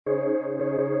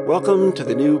Welcome to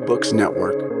the New Books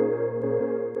Network.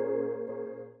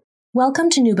 Welcome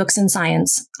to New Books in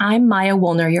Science. I'm Maya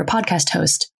Woolner, your podcast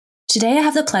host. Today I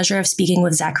have the pleasure of speaking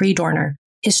with Zachary Dorner,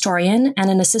 historian and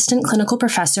an assistant clinical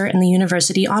professor in the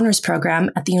University Honors Program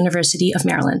at the University of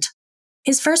Maryland.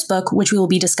 His first book, which we will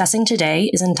be discussing today,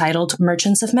 is entitled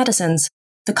Merchants of Medicines: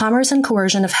 The Commerce and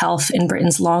Coercion of Health in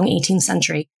Britain's Long 18th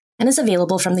Century, and is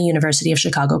available from the University of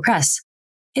Chicago Press.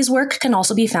 His work can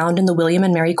also be found in the William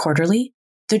and Mary Quarterly,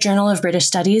 the Journal of British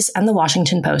Studies, and the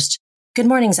Washington Post. Good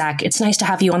morning, Zach. It's nice to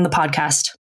have you on the podcast.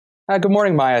 Good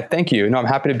morning, Maya. Thank you. I'm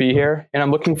happy to be here, and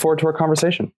I'm looking forward to our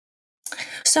conversation.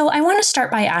 So I want to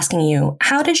start by asking you,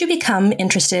 how did you become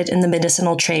interested in the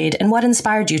medicinal trade, and what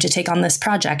inspired you to take on this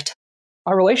project?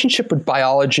 Our relationship with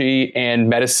biology and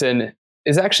medicine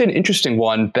is actually an interesting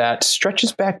one that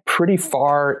stretches back pretty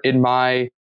far in my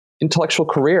intellectual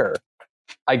career.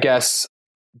 I guess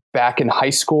back in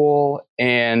high school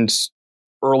and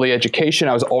early education,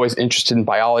 I was always interested in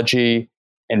biology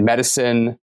and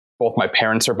medicine. Both my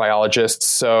parents are biologists,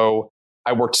 so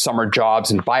I worked summer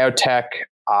jobs in biotech.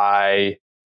 I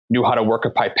knew how to work a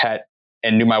pipette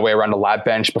and knew my way around a lab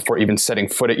bench before even setting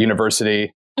foot at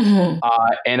university. Mm-hmm.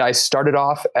 And I started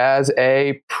off as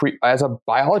a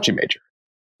biology major,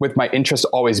 with my interest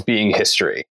always being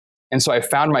history. And so I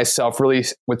found myself really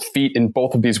with feet in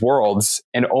both of these worlds.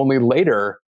 And only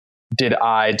later did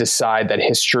I decide that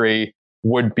history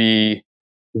would be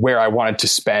where I wanted to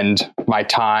spend my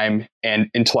time and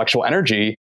intellectual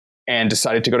energy, and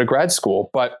decided to go to grad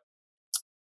school. But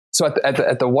so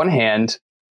at the one hand,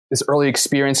 this early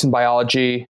experience in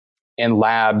biology and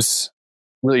labs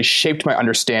really shaped my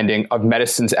understanding of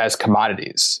medicines as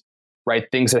commodities, right?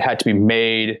 Things that had to be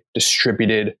made,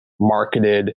 distributed,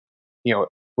 marketed,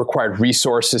 required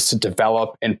resources to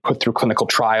develop and put through clinical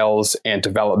trials and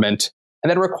development. And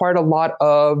then required a lot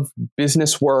of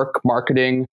business work,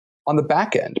 marketing on the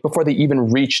back end before they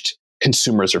even reached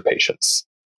consumers or patients.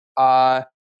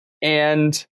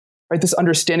 And this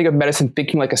understanding of medicine,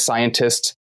 thinking like a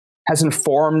scientist, has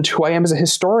informed who I am as a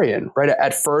historian, right?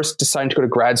 At first, deciding to go to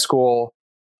grad school,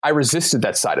 I resisted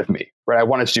that side of me, right? I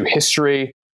wanted to do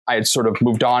history. I had sort of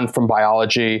moved on from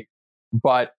biology.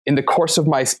 But in the course of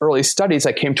my early studies,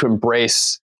 I came to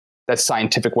embrace that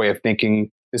scientific way of thinking,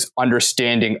 this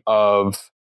understanding of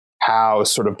how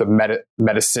sort of the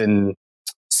medicine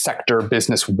sector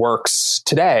business works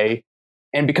today,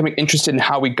 and becoming interested in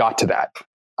how we got to that.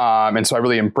 And so I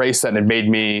really embraced that, and it made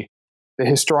me the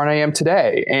historian I am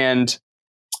today. And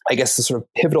I guess the sort of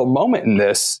pivotal moment in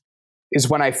this is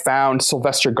when I found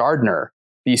Sylvester Gardner,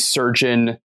 the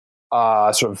surgeon,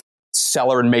 sort of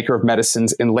seller and maker of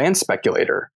medicines and land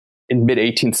speculator in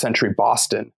mid-18th century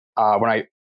Boston. When I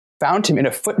found him in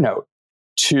a footnote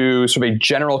to sort of a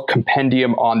general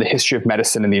compendium on the history of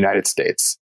medicine in the United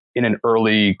States in an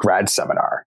early grad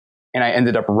seminar. And I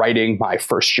ended up writing my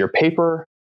first year paper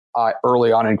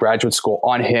early on in graduate school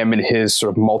on him and his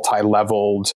sort of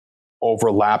multi-leveled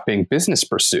overlapping business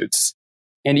pursuits.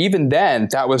 And even then,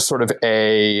 that was sort of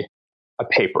a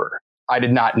paper. I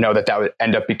did not know that would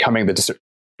end up becoming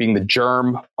being the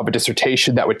germ of a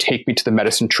dissertation that would take me to the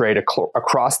medicine trade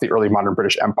across the early modern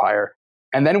British Empire,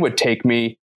 and then would take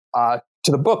me to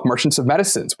the book Merchants of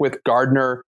Medicines, with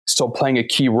Gardner still playing a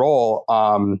key role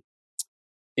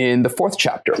in the fourth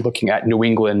chapter, looking at New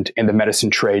England and the medicine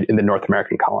trade in the North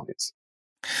American colonies.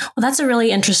 Well, that's a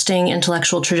really interesting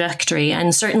intellectual trajectory.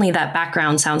 And certainly that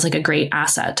background sounds like a great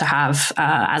asset to have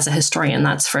as a historian,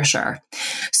 that's for sure.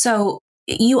 So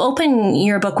you open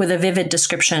your book with a vivid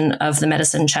description of the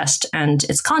medicine chest and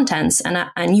its contents.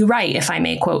 And you write, if I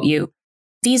may quote you,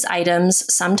 "These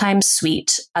items, sometimes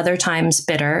sweet, other times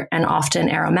bitter, and often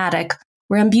aromatic,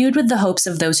 were imbued with the hopes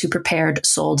of those who prepared,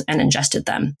 sold, and ingested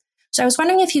them." So I was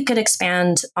wondering if you could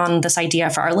expand on this idea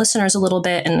for our listeners a little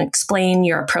bit and explain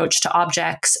your approach to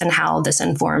objects and how this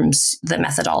informs the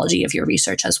methodology of your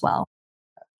research as well.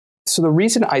 So the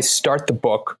reason I start the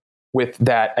book with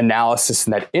that analysis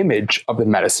and that image of the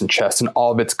medicine chest and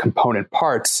all of its component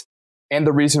parts, and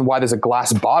the reason why there's a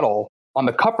glass bottle on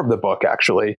the cover of the book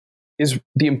actually, is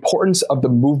the importance of the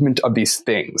movement of these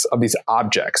things, of these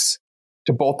objects,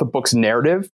 to both the book's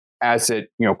narrative as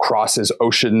it crosses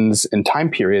oceans and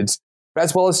time periods, but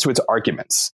as well as to its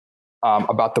arguments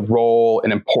about the role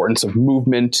and importance of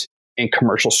movement and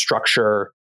commercial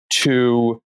structure,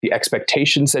 to the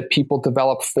expectations that people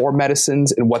develop for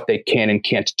medicines and what they can and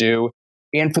can't do,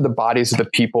 and for the bodies of the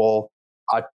people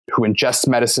who ingest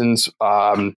medicines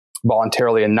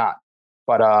voluntarily and not.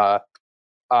 But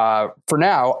for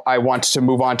now, I want to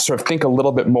move on to sort of think a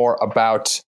little bit more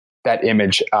about that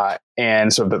image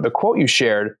and sort of the quote you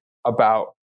shared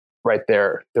about, right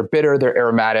there, they're bitter, they're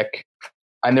aromatic,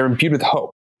 and they're imbued with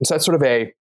hope. And so that's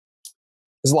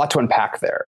there's a lot to unpack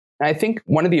there. And I think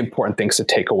one of the important things to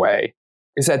take away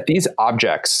is that these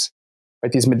objects,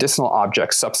 right, these medicinal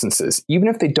objects, substances, even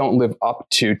if they don't live up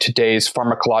to today's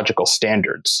pharmacological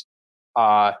standards,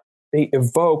 they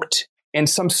evoked, and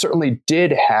some certainly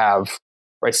did have,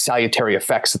 right, salutary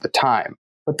effects at the time.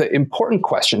 But the important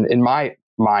question in my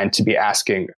mind to be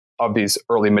asking of these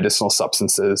early medicinal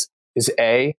substances is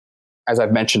A, as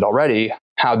I've mentioned already,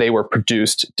 how they were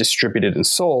produced, distributed, and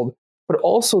sold, but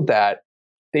also that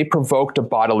they provoked a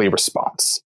bodily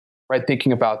response, right?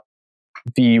 Thinking about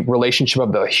the relationship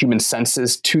of the human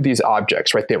senses to these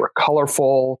objects, right? They were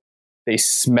colorful, they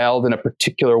smelled in a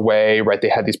particular way, right? They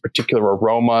had these particular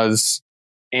aromas,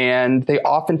 and they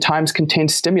oftentimes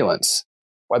contained stimulants,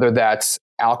 whether that's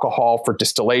alcohol for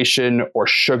distillation or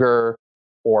sugar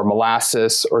or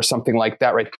molasses or something like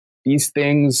that, right? These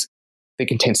things, they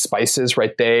contain spices,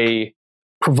 right? They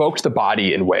provoked the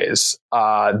body in ways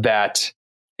that,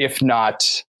 if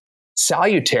not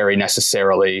salutary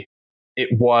necessarily, it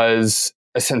was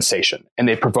a sensation, and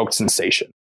they provoked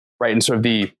sensation, right? And sort of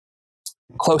the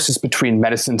closest between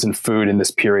medicines and food in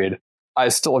this period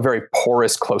is still a very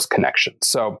porous, close connection.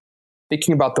 So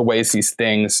thinking about the ways these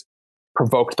things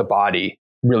provoked the body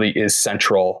really is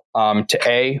central to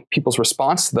A, people's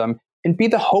response to them, and B,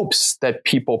 the hopes that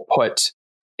people put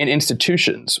in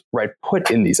institutions, right, put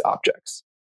in these objects.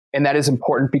 And that is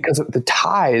important because of the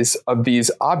ties of these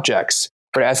objects.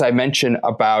 But as I mentioned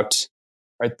about,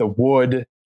 right, the wood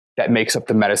that makes up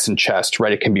the medicine chest,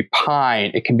 right, it can be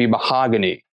pine, it can be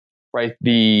mahogany, right,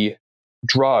 the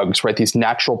drugs, right, these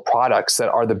natural products that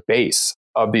are the base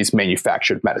of these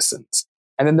manufactured medicines.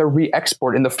 And then they're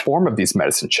re-export in the form of these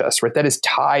medicine chests, right, that is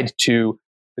tied to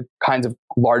the kinds of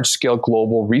large-scale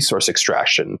global resource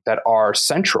extraction that are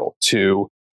central to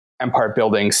empire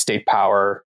building, state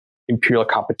power, imperial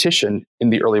competition in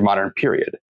the early modern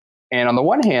period. And on the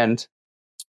one hand,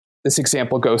 this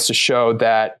example goes to show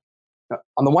that,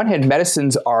 on the one hand,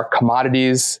 medicines are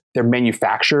commodities, they're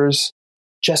manufacturers,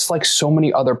 just like so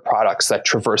many other products that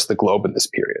traverse the globe in this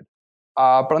period.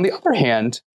 But on the other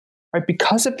hand, right,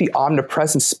 because of the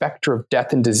omnipresent specter of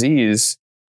death and disease,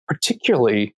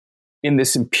 particularly in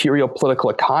this imperial political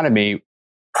economy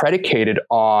predicated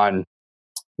on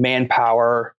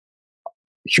manpower,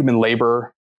 human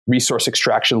labor, resource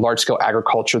extraction, large-scale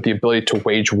agriculture, the ability to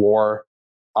wage war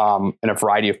in a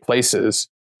variety of places,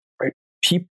 right?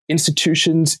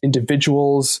 Institutions,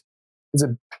 individuals, there's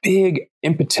a big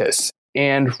impetus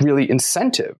and really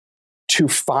incentive to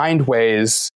find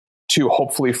ways to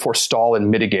hopefully forestall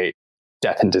and mitigate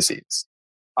death and disease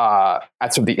at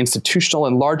sort of the institutional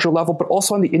and larger level, but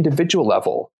also on the individual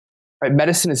level. Right?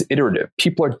 Medicine is iterative.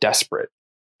 People are desperate.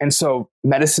 And so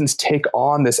medicines take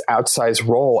on this outsized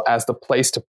role as the place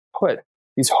to put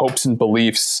these hopes and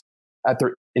beliefs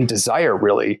in desire,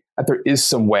 really, that there is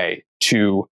some way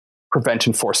to prevent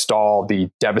and forestall the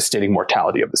devastating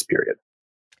mortality of this period.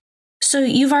 So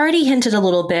you've already hinted a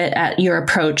little bit at your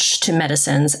approach to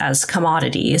medicines as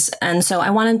commodities. And so I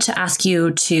wanted to ask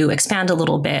you to expand a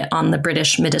little bit on the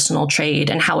British medicinal trade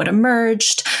and how it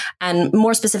emerged, and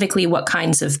more specifically, what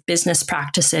kinds of business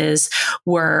practices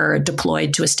were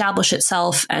deployed to establish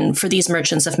itself. And for these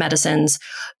merchants of medicines,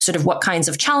 sort of what kinds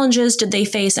of challenges did they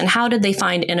face, and how did they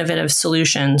find innovative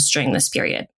solutions during this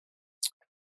period?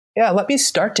 Yeah, let me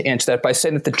start to answer that by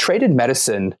saying that the trade in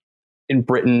medicine in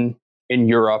Britain, in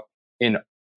Europe, in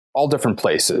all different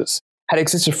places, had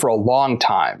existed for a long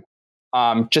time,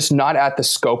 just not at the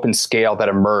scope and scale that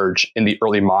emerged in the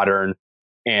early modern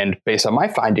and, based on my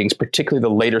findings, particularly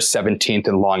the later 17th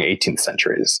and long 18th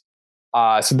centuries.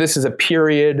 So this is a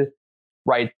period,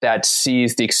 right, that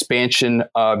sees the expansion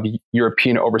of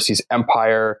European overseas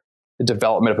empire, the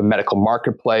development of a medical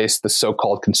marketplace, the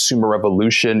so-called consumer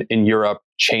revolution in Europe,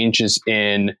 changes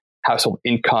in household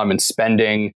income and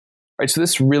spending. Right,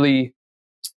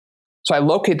 so I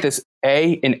locate this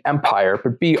A, in empire,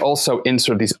 but B, also in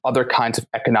sort of these other kinds of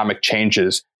economic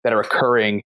changes that are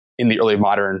occurring in early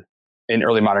modern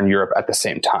Europe at the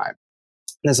same time.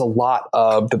 There's a lot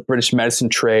of the British medicine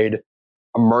trade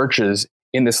emerges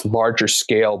in this larger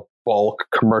scale, bulk,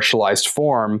 commercialized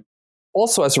form,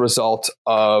 also as a result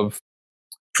of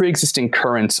pre-existing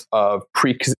currents of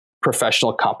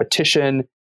pre-professional competition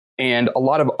and a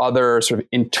lot of other sort of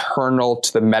internal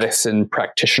to the medicine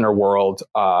practitioner world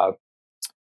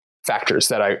factors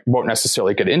that I won't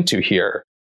necessarily get into here.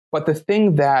 But the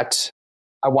thing that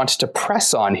I wanted to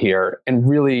press on here and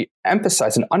really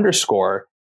emphasize and underscore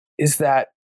is that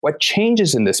what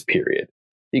changes in this period,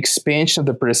 the expansion of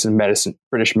the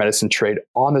British medicine trade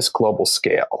on this global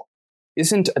scale,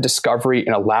 isn't a discovery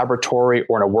in a laboratory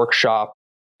or in a workshop.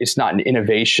 It's not an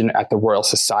innovation at the Royal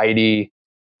Society.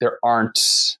 There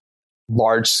aren't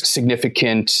large,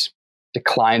 significant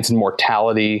declines in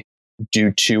mortality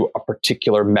due to a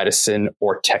particular medicine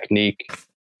or technique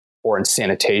or in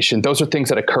sanitation. Those are things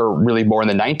that occur really more in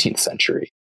the 19th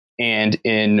century and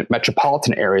in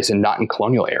metropolitan areas and not in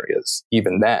colonial areas,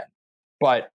 even then.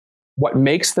 But what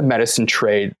makes the medicine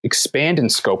trade expand in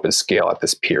scope and scale at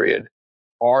this period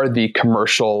are the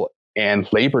commercial and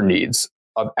labor needs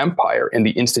of empire and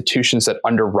the institutions that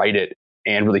underwrite it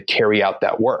and really carry out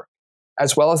that work,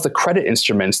 as well as the credit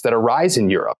instruments that arise in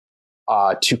Europe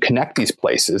to connect these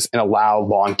places and allow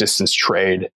long distance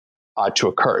trade to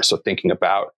occur. So thinking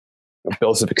about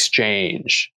bills of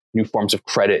exchange, new forms of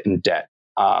credit and debt.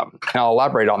 And I'll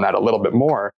elaborate on that a little bit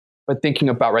more, but thinking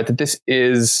about, right, that this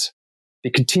is the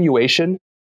continuation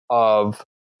of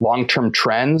long-term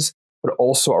trends, but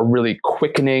also a really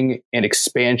quickening and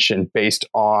expansion based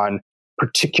on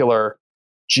particular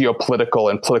geopolitical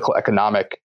and political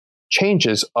economic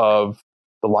changes of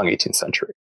the long 18th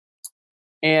century.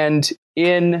 And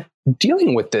in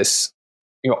dealing with this,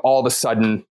 all of a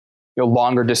sudden,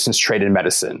 longer distance trade in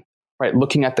medicine, right?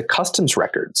 Looking at the customs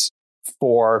records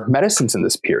for medicines in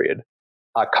this period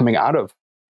coming out of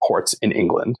ports in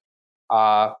England,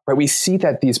 right? We see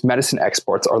that these medicine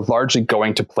exports are largely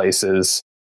going to places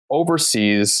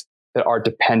overseas that are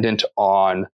dependent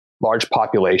on large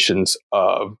populations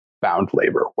of bound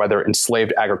labor, whether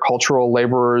enslaved agricultural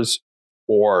laborers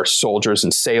or soldiers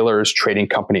and sailors, trading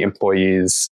company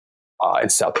employees in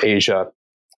South Asia,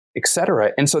 et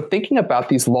cetera. And so thinking about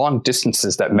these long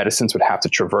distances that medicines would have to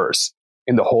traverse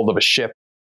in the hold of a ship,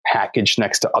 packaged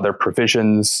next to other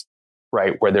provisions,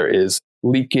 right, where there is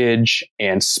leakage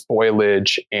and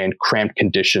spoilage and cramped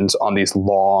conditions on these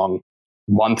long,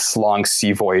 months-long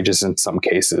sea voyages in some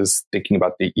cases, thinking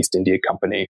about the East India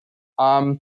Company.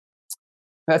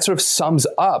 That sort of sums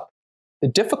up the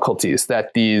difficulties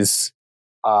that these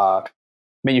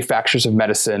manufacturers of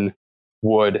medicine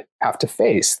would have to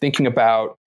face, thinking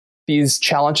about these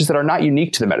challenges that are not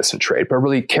unique to the medicine trade, but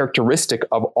really characteristic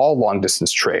of all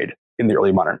long-distance trade in the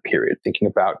early modern period, thinking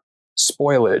about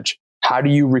spoilage. How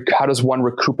does one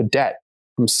recoup a debt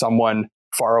from someone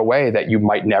far away that you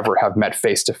might never have met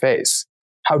face-to-face?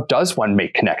 How does one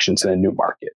make connections in a new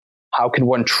market? How can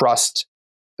one trust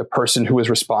the person who is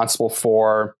responsible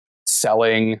for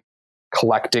selling,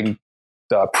 collecting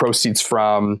the proceeds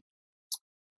from,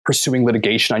 pursuing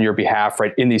litigation on your behalf,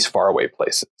 right, in these faraway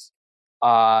places?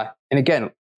 And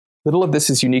again, little of this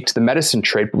is unique to the medicine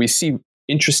trade, but we see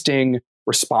interesting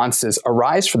responses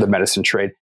arise for the medicine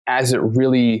trade as it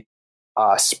really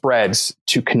spreads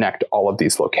to connect all of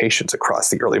these locations across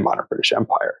the early modern British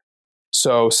Empire.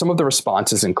 So some of the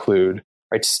responses include,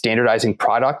 right, standardizing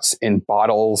products in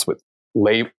bottles with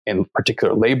in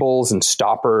particular labels and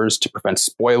stoppers to prevent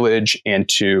spoilage and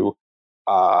to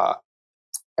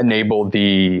enable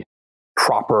the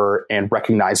proper and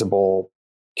recognizable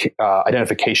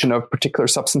identification of particular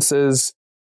substances,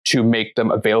 to make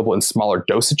them available in smaller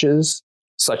dosages,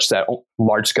 such that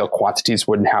large-scale quantities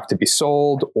wouldn't have to be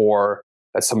sold, or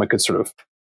that someone could sort of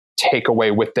take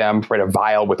away with them, right, a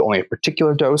vial with only a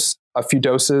particular dose, a few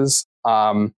doses,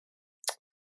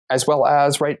 as well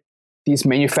as, right, these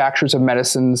manufacturers of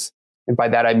medicines, and by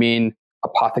that I mean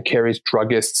apothecaries,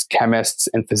 druggists, chemists,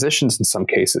 and physicians in some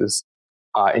cases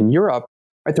in Europe,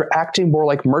 right, they're acting more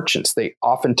like merchants. They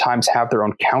oftentimes have their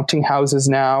own counting houses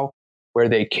now, where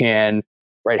they can,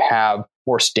 right, have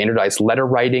more standardized letter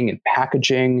writing and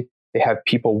packaging. They have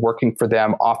people working for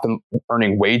them, often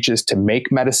earning wages to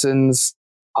make medicines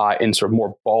in sort of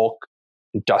more bulk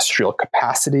industrial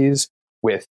capacities,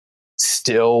 with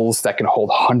stills that can hold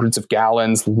hundreds of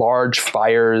gallons, large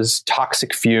fires,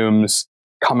 toxic fumes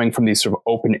coming from these sort of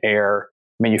open air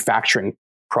manufacturing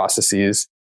processes.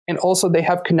 And also they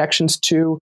have connections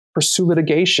to pursue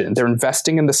litigation. They're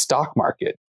investing in the stock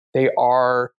market. They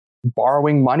are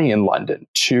borrowing money in London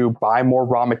to buy more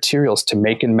raw materials to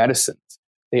make in medicines.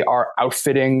 They are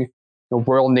outfitting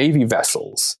Royal Navy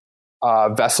vessels,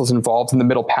 vessels involved in the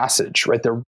Middle Passage, right?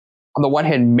 They're, on the one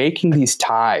hand, making these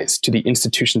ties to the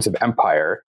institutions of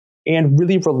empire and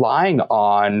really relying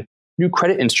on new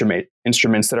credit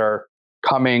instruments that are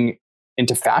coming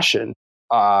into fashion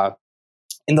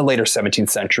in the later 17th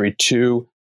century to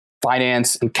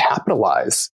finance and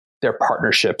capitalize their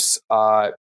partnerships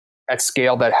at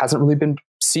scale that hasn't really been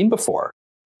seen before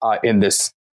in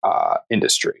this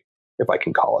industry, if I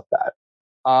can call it that.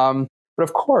 But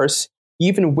of course,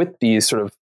 even with these sort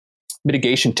of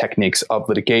mitigation techniques of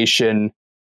litigation,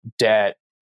 debt,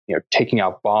 taking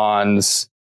out bonds,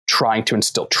 trying to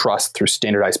instill trust through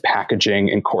standardized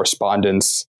packaging and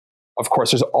correspondence, of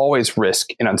course, there's always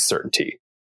risk and uncertainty.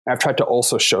 And I've tried to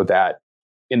also show that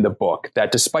in the book,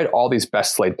 that despite all these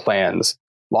best laid plans,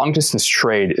 long distance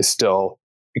trade is still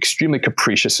extremely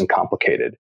capricious and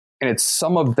complicated. And it's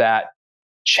some of that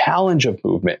challenge of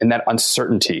movement and that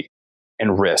uncertainty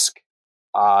and risk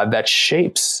that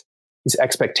shapes these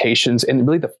expectations and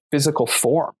really the physical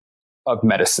form of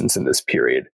medicines in this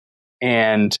period.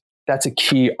 And that's a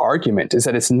key argument, is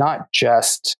that it's not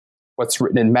just what's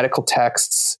written in medical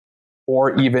texts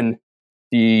or even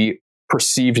the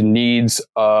perceived needs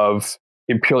of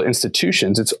imperial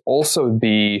institutions. It's also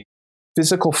the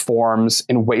physical forms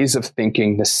and ways of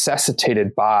thinking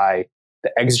necessitated by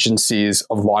the exigencies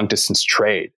of long distance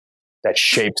trade that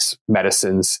shapes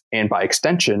medicines, and by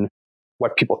extension,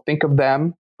 what people think of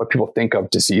them, what people think of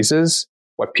diseases,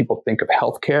 what people think of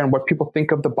healthcare, and what people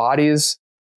think of the bodies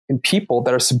and people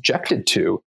that are subjected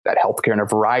to that healthcare in a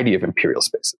variety of imperial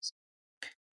spaces.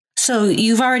 So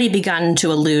you've already begun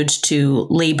to allude to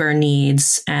labor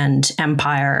needs and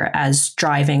empire as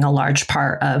driving a large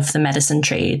part of the medicine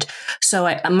trade.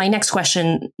 So my next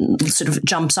question sort of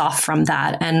jumps off from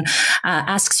that and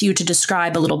asks you to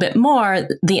describe a little bit more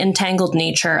the entangled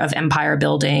nature of empire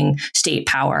building, state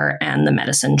power, and the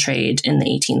medicine trade in the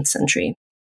 18th century.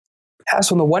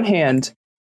 So on the one hand,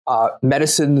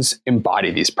 medicines embody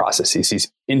these processes,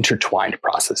 these intertwined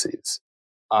processes,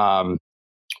 right?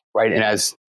 And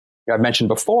as I've mentioned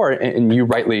before, and you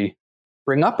rightly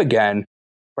bring up again,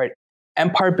 right?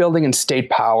 Empire building and state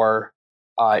power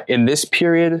in this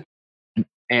period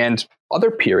and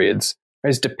other periods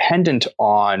is dependent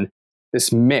on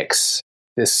this mix,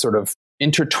 this sort of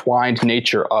intertwined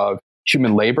nature of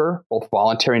human labor, both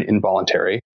voluntary and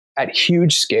involuntary, at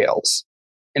huge scales.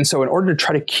 And so in order to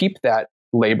try to keep that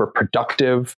labor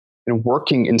productive and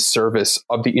working in service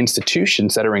of the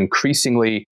institutions that are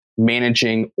increasingly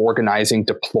managing, organizing,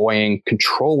 deploying,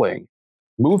 controlling,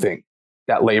 moving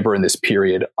that labor in this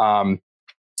period,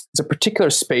 it's a particular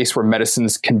space where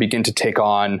medicines can begin to take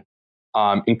on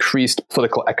increased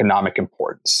political economic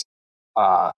importance.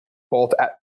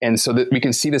 And so that we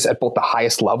can see this at both the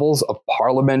highest levels of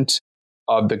parliament,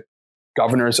 of the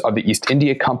governors of the East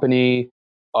India Company,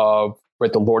 of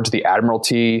the Lords of the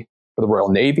Admiralty for the Royal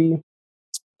Navy,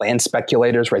 land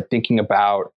speculators, right, thinking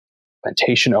about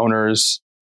plantation owners,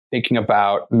 thinking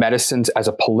about medicines as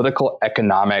a political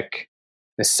economic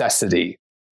necessity,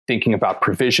 thinking about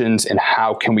provisions and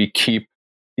how can we keep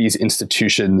these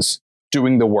institutions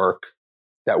doing the work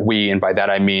that we, and by that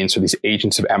I mean, so these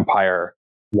agents of empire,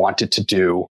 wanted to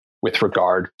do with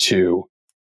regard to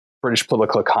British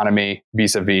political economy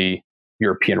vis-a-vis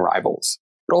European rivals.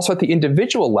 But also at the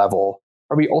individual level,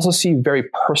 where we also see very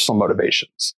personal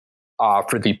motivations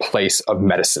for the place of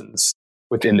medicines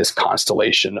within this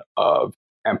constellation of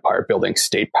empire building,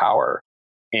 state power,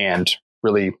 and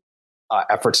really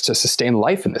efforts to sustain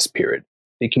life in this period.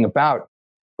 Thinking about,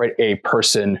 right, a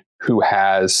person who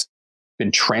has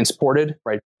been transported,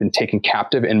 right, been taken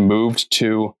captive and moved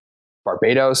to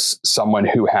Barbados, someone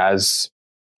who has,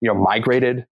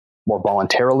 migrated more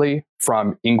voluntarily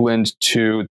from England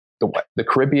to the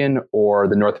Caribbean or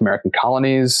the North American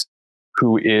colonies,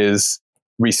 who is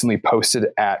recently posted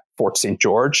at Fort St.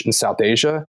 George in South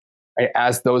Asia. Right?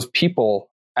 As those people,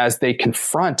 as they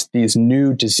confront these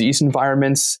new disease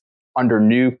environments under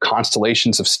new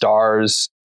constellations of stars,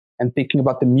 and thinking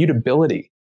about the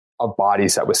mutability of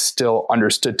bodies that was still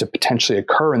understood to potentially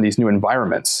occur in these new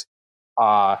environments,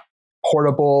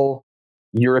 portable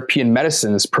European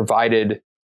medicines provided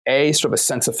a sort of a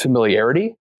sense of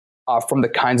familiarity from the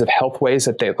kinds of health ways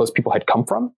that those people had come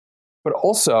from, but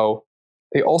also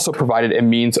they also provided a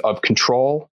means of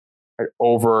control, right,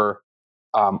 over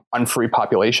unfree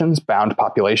populations, bound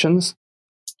populations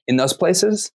in those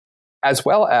places, as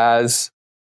well as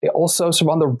they also sort of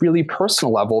on the really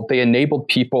personal level, they enabled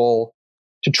people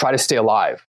to try to stay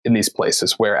alive in these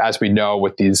places where, as we know,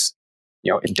 with these,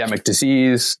 endemic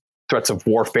disease, threats of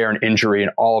warfare and injury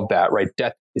and all of that, right?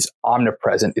 Death is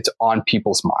omnipresent. It's on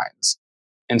people's minds.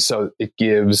 And so it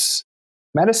gives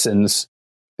medicines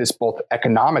this both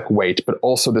economic weight, but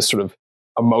also this sort of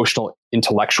emotional,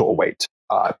 intellectual weight,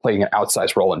 playing an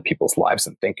outsized role in people's lives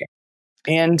and thinking.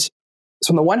 And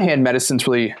so on the one hand, medicines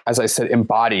really, as I said,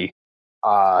 embody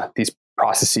these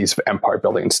processes of empire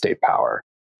building and state power.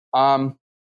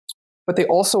 But they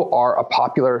also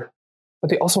but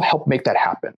they also help make that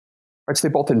happen. Right? So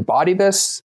they both embody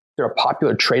this. They're a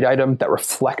popular trade item that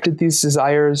reflected these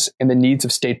desires and the needs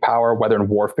of state power, whether in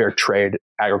warfare, trade,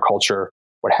 agriculture,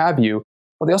 what have you.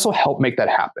 But they also help make that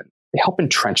happen. They help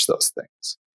entrench those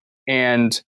things.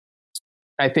 And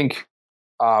I think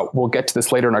we'll get to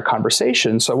this later in our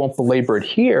conversation, so I won't belabor it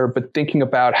here, but thinking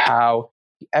about how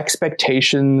the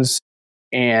expectations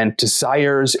and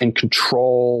desires and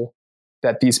control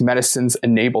that these medicines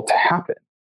enable to happen.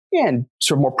 And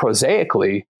sort of more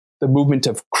prosaically, the movement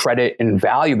of credit and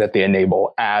value that they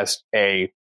enable as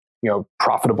a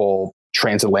profitable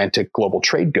transatlantic global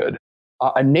trade good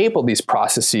enable these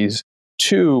processes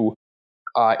to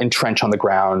entrench on the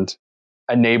ground,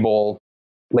 enable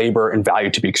labor and value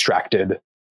to be extracted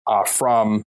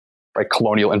from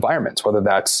colonial environments, whether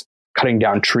that's cutting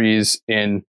down trees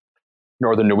in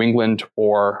northern New England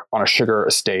or on a sugar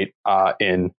estate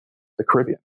in the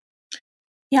Caribbean.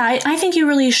 Yeah, I think you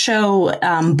really show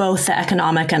both the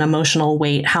economic and emotional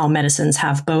weight, how medicines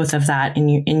have both of that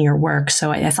in your work.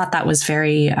 So I thought that was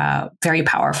very, very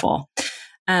powerful.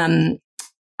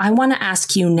 I want to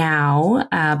ask you now,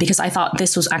 because I thought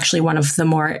this was actually one of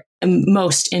the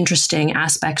most interesting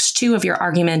aspects too of your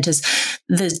argument, is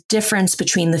the difference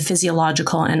between the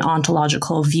physiological and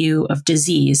ontological view of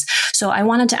disease. So I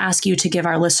wanted to ask you to give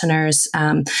our listeners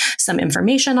some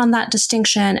information on that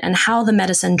distinction and how the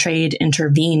medicine trade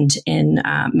intervened in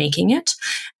making it.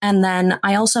 And then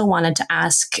I also wanted to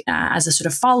ask, as a sort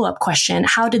of follow-up question,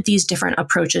 how did these different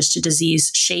approaches to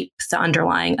disease shape the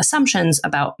underlying assumptions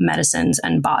about medicines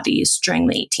and bodies during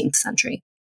the 18th century?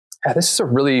 Yeah, this is a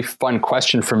really fun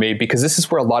question for me because this is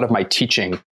where a lot of my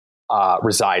teaching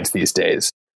resides these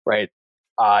days, right?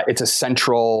 It's a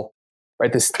central,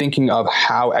 right? This thinking of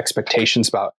how expectations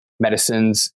about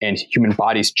medicines and human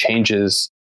bodies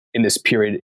changes in this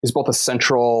period is both a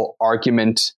central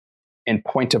argument and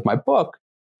point of my book,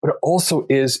 but it also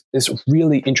is this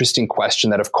really interesting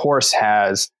question that, of course,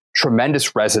 has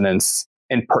tremendous resonance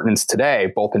and pertinence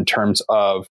today, both in terms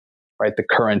of the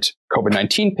current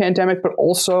COVID-19 pandemic, but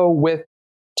also with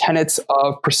tenets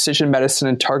of precision medicine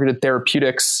and targeted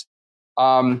therapeutics,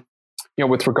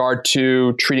 with regard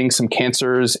to treating some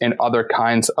cancers and other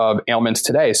kinds of ailments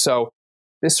today. So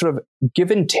this sort of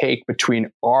give and take between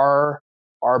are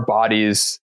our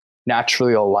bodies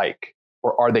naturally alike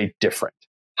or are they different?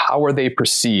 How are they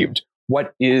perceived?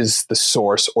 What is the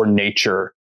source or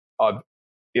nature of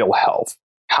ill health?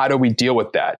 How do we deal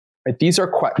with that? Right? These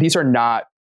are not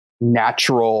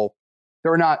natural,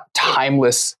 there are not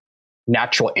timeless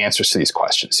natural answers to these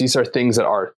questions. These are things that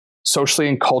are socially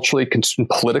and culturally and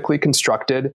politically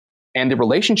constructed, and the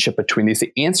relationship between these,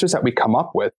 the answers that we come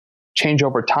up with, change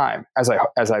over time, as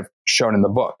I've shown in the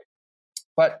book.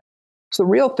 But so the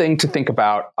real thing to think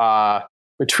about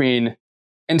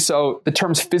and so the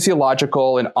terms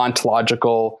physiological and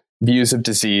ontological views of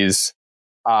disease,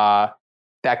 that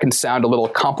can sound a little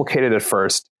complicated at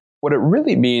first. What it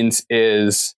really means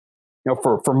is,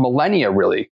 for millennia,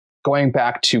 really, going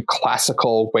back to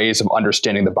classical ways of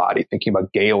understanding the body, thinking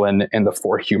about Galen and the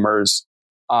four humors,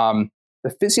 the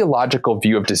physiological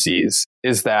view of disease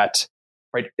is that,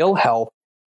 ill health,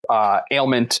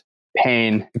 ailment,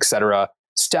 pain, etc.,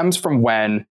 stems from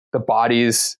when the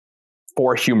body's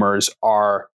four humors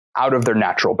are out of their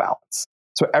natural balance.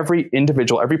 So every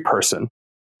individual, every person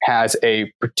has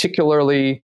a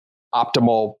particularly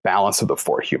optimal balance of the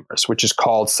four humors, which is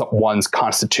called one's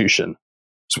constitution.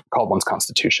 It's called one's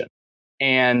constitution.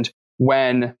 And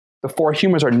when the four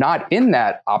humors are not in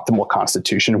that optimal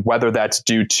constitution, whether that's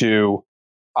due to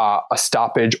a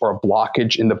stoppage or a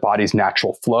blockage in the body's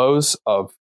natural flows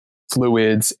of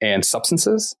fluids and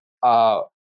substances,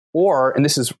 or, and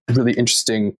this is really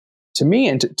interesting to me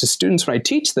and to students when I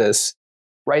teach this,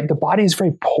 the body is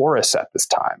very porous at this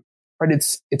time.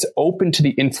 It's open to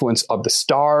the influence of the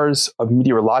stars, of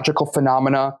meteorological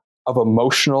phenomena, of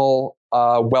emotional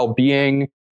well-being,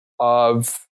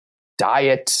 of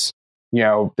diet.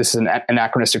 This is an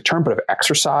anachronistic term, but of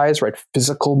exercise,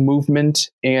 physical movement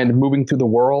and moving through the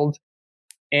world,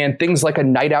 and things like a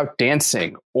night out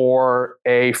dancing or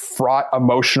a fraught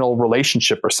emotional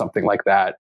relationship or something like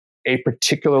that, a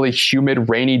particularly humid,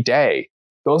 rainy day.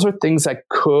 Those are things that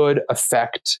could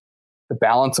affect the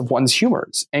balance of one's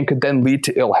humors and could then lead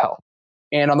to ill health.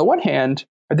 And on the one hand,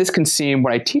 this can seem,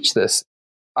 when I teach this,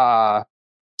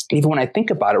 even when I think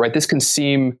about it, this can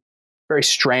seem very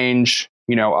strange,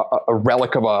 a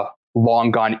relic of a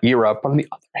long gone era. But on the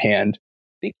other hand,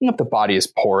 thinking of the body as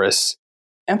porous,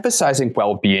 emphasizing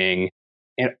well-being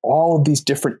and all of these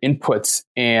different inputs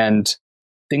and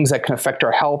things that can affect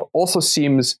our health also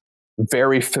seems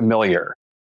very familiar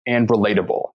and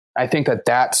relatable. I think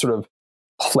that sort of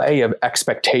play of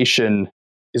expectation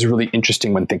is really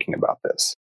interesting when thinking about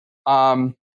this.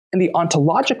 And the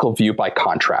ontological view, by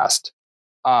contrast,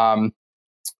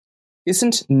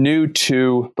 isn't new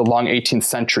to the long 18th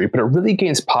century, but it really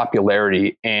gains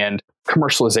popularity and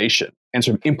commercialization and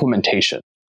sort of implementation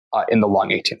in the long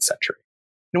 18th century.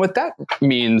 And what that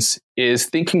means is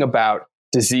thinking about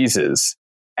diseases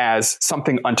as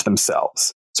something unto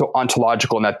themselves. So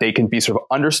ontological in that they can be sort of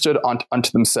understood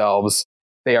unto themselves.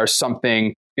 They are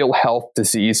something, ill health,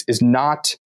 disease is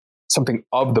not something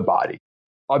of the body,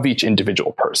 of each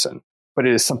individual person, but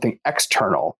it is something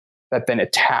external that then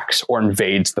attacks or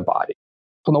invades the body.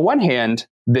 So on the one hand,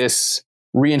 this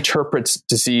reinterprets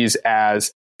disease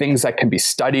as things that can be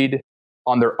studied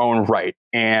on their own right.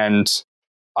 And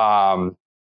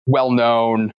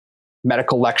well-known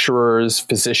medical lecturers,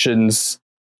 physicians,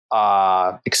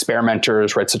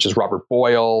 experimenters, right, such as Robert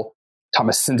Boyle,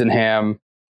 Thomas Sydenham,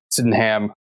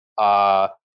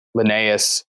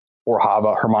 Linnaeus,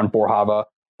 Hermann Boerhaave,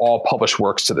 all published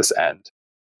works to this end.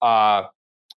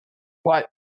 But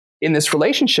in this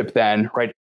relationship then,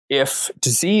 right, if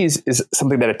disease is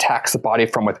something that attacks the body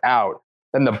from without,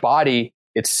 then the body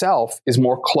itself is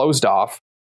more closed off,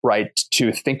 right,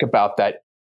 to think about that,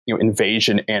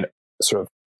 invasion and sort of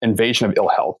invasion of ill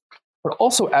health. But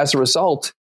also as a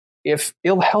result, if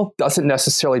ill health doesn't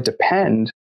necessarily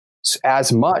depend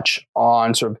as much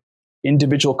on sort of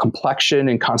individual complexion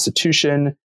and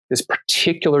constitution, this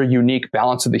particular unique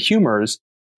balance of the humors,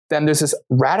 then there's this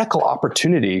radical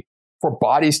opportunity for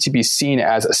bodies to be seen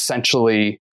as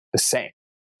essentially the same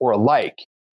or alike,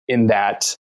 in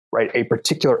that, right, a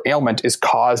particular ailment is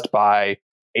caused by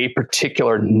a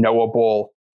particular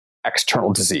knowable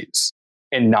external disease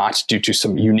and not due to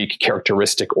some unique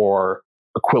characteristic or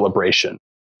equilibration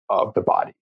of the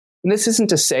body. And this isn't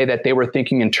to say that they were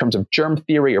thinking in terms of germ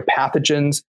theory or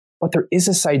pathogens, but there is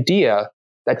this idea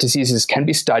that diseases can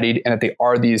be studied and that they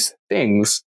are these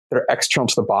things that are external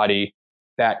to the body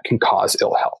that can cause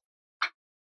ill health.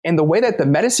 And the way that the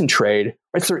medicine trade,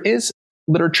 right, so there is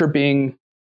literature being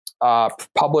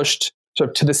published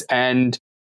sort of to this end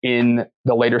in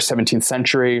the later 17th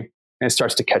century, and it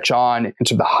starts to catch on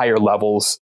into the higher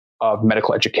levels of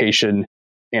medical education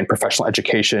and professional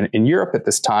education in Europe at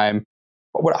this time.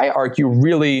 But what I argue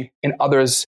really, and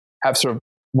others have sort of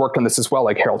worked on this as well,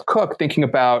 like Harold Cook, thinking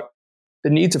about the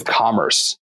needs of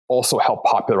commerce also help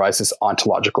popularize this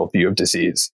ontological view of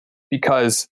disease.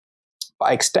 Because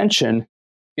by extension,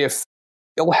 if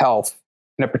ill health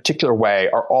in a particular way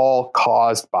are all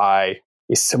caused by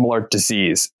a similar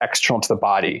disease external to the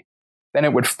body, then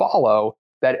it would follow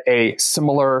that a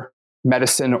similar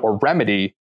medicine or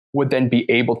remedy would then be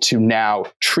able to now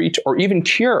treat or even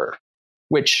cure,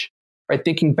 which, right,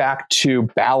 thinking back to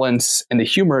balance and the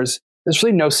humors, there's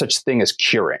really no such thing as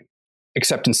curing,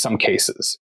 except in some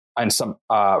cases, and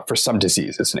for some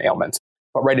diseases and ailments.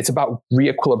 But right, it's about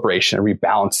reequilibration and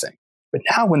rebalancing. But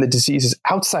now when the disease is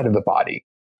outside of the body,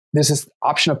 there's this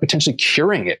option of potentially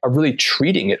curing it, of really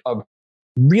treating it, of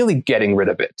really getting rid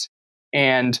of it.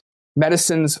 And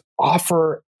medicines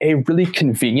offer a really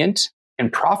convenient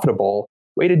and profitable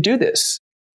way to do this.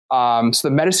 So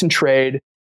the medicine trade,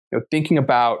 thinking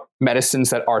about medicines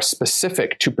that are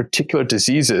specific to particular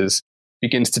diseases,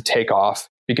 begins to take off,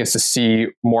 begins to see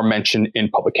more mention in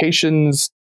publications.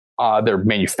 They're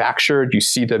manufactured. You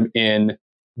see them in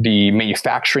the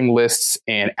manufacturing lists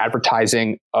and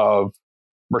advertising of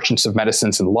merchants of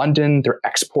medicines in London. They're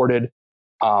exported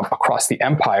across the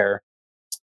empire.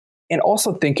 And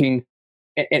also thinking,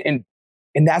 and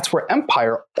that's where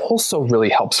empire also really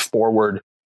helps forward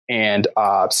and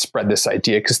spread this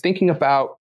idea. Because thinking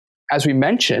about, as we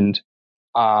mentioned,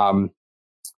 and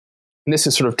this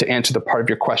is sort of to answer the part of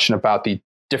your question about the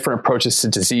different approaches to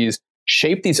disease,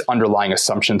 shape these underlying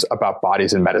assumptions about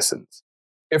bodies and medicines.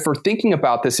 If we're thinking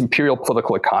about this imperial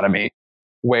political economy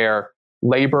where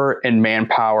labor and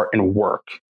manpower and work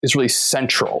is really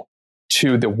central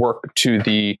to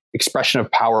the expression of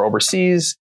power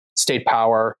overseas, state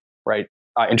power, right,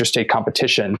 interstate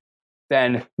competition,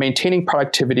 then maintaining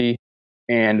productivity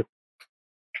and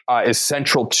is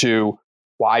central to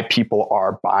why people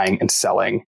are buying and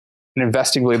selling and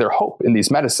investing really their hope in these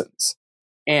medicines.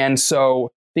 And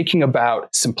so thinking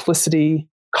about simplicity,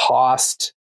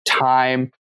 cost,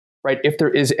 time, right? If there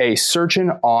is a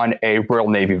surgeon on a Royal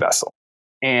Navy vessel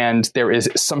and there is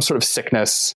some sort of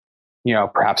sickness,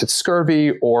 perhaps it's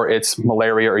scurvy or it's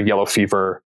malaria or yellow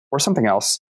fever or something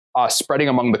else, spreading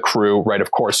among the crew, right?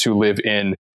 Of course, who live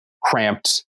in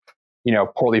cramped,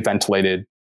 poorly ventilated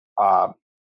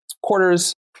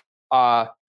quarters,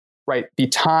 right? The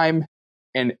time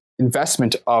and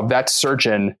investment of that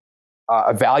surgeon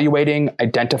evaluating,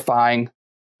 identifying,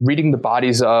 reading the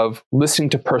bodies of, listening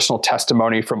to personal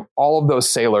testimony from all of those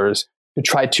sailors to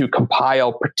try to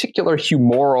compile particular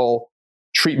humoral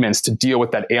treatments to deal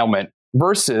with that ailment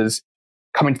versus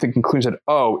coming to the conclusion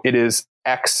that, it is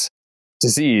X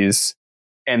disease,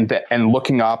 and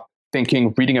looking up,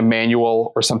 thinking, reading a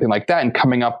manual or something like that, and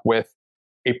coming up with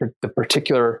the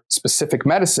particular specific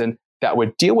medicine that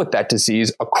would deal with that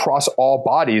disease across all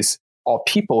bodies, all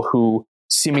people who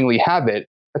seemingly have it.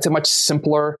 That's a much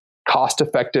simpler,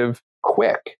 cost-effective,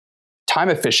 quick,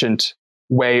 time-efficient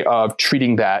way of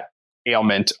treating that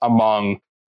ailment among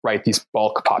these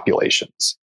bulk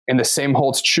populations. And the same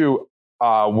holds true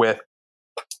with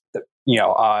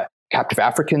captive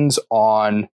Africans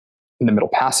in the Middle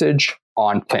Passage,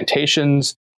 on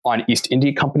plantations, on East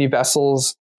India Company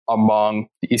vessels, among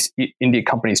the East India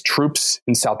Company's troops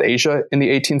in South Asia in the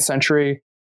 18th century,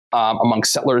 among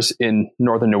settlers in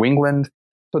northern New England.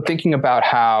 So thinking about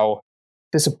how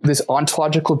this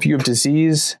ontological view of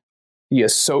disease,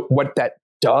 what that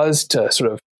does to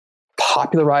sort of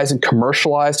popularize and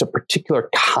commercialize a particular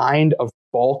kind of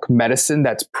bulk medicine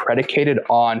that's predicated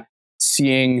on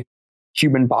seeing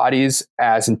human bodies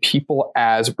and people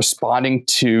as responding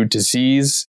to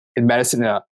disease in medicine in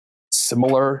a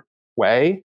similar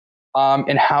way,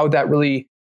 and how that really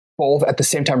both at the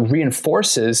same time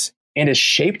reinforces and is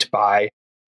shaped by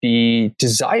the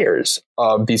desires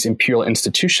of these imperial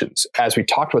institutions. As we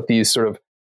talked about, these sort of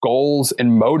goals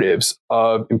and motives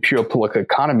of imperial political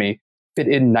economy fit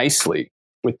in nicely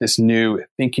with this new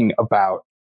thinking about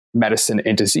medicine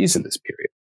and disease in this period.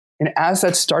 And as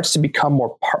that starts to become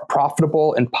more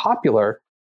profitable and popular,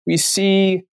 we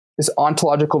see this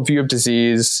ontological view of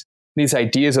disease, these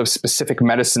ideas of specific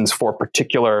medicines for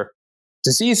particular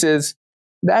diseases.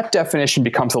 That definition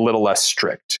becomes a little less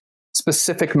strict.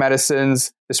 Specific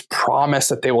medicines, this promise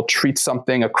that they will treat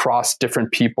something across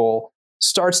different people,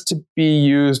 starts to be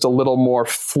used a little more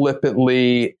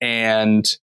flippantly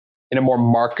and in a more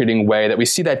marketing way, that we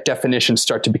see that definition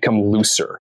start to become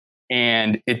looser.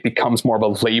 And it becomes more of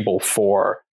a label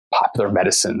for popular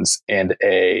medicines and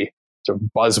a sort of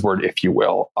buzzword, if you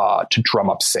will, to drum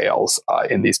up sales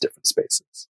in these different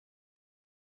spaces.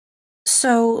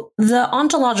 So the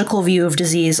ontological view of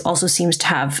disease also seems to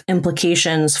have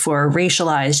implications for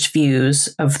racialized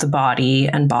views of the body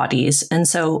and bodies. And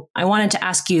so I wanted to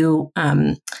ask you,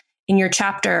 in your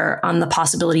chapter on the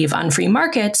possibility of unfree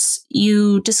markets,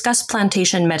 you discuss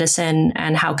plantation medicine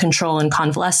and how control and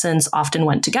convalescence often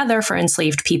went together for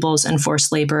enslaved peoples and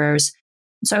forced laborers.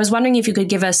 So I was wondering if you could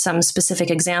give us some specific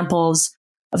examples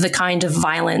of the kind of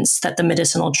violence that the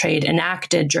medicinal trade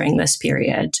enacted during this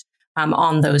period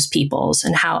on those peoples,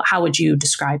 and how would you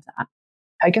describe that?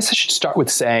 I guess I should start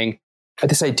with saying that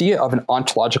this idea of an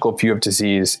ontological view of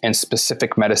disease and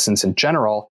specific medicines in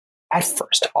general at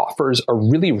first offers a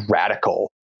really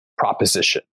radical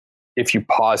proposition if you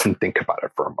pause and think about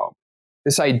it for a moment.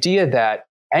 This idea that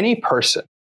any person,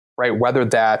 whether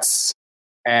that's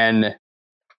an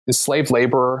enslaved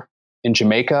laborer in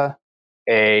Jamaica,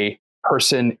 a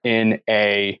person in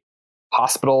a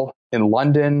hospital in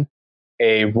London,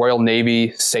 a Royal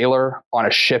Navy sailor on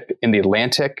a ship in the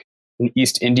Atlantic, an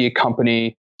East India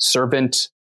Company servant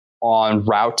en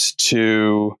route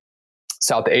to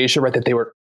South Asia, that they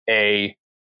were a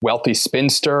wealthy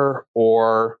spinster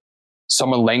or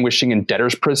someone languishing in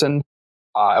debtor's prison,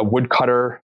 a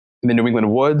woodcutter in the New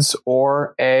England woods,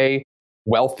 or a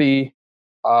wealthy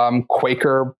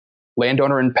Quaker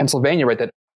landowner in Pennsylvania, that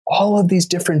all of these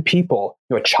different people,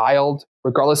 a child,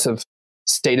 regardless of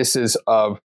statuses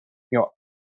of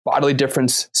bodily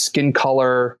difference, skin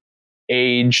color,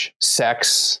 age,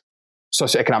 sex,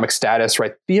 socioeconomic status,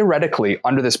 theoretically,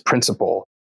 under this principle,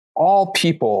 all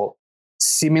people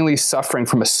seemingly suffering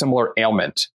from a similar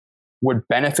ailment would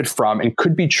benefit from and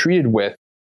could be treated with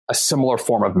a similar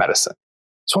form of medicine.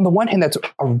 So on the one hand, that's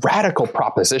a radical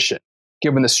proposition,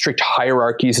 given the strict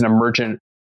hierarchies and emergent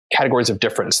categories of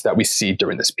difference that we see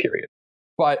during this period.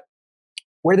 But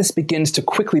where this begins to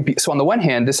quickly be, so on the one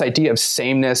hand, this idea of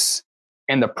sameness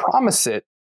and the promise it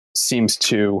seems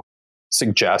to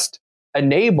suggest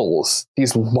enables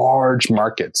these large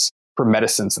markets for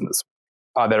medicines in this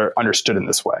that are understood in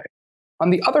this way. On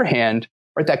the other hand,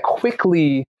 that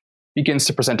quickly begins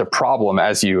to present a problem,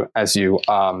 as you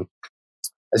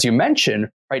mentioned,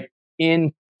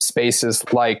 in spaces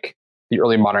like the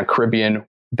early modern Caribbean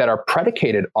that are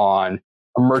predicated on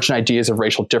emergent ideas of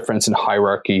racial difference and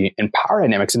hierarchy and power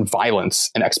dynamics and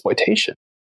violence and exploitation.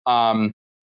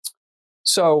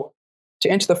 So to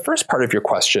answer the first part of your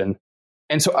question,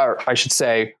 and so I should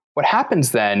say, what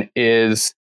happens then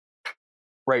is,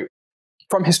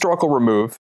 from historical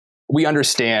remove, we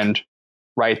understand,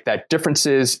 that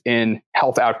differences in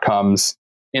health outcomes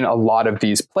in a lot of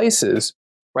these places,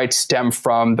 stem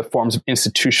from the forms of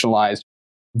institutionalized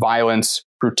violence,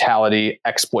 brutality,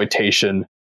 exploitation,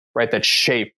 that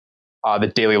shape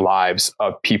the daily lives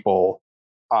of people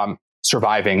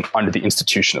surviving under the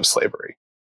institution of slavery.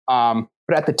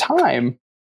 But at the time,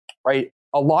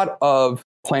 a lot of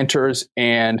planters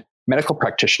and medical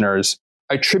practitioners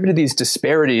attributed these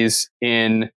disparities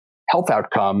in health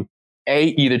outcome,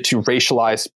 either to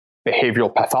racialized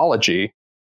behavioral pathology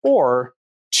or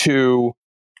to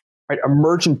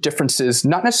emergent differences,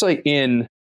 not necessarily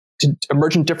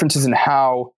emergent differences in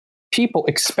how people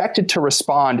expected to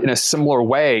respond in a similar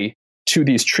way to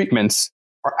these treatments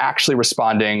are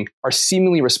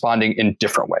seemingly responding in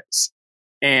different ways.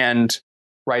 And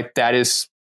that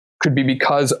could be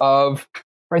because of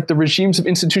the regimes of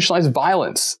institutionalized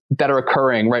violence that are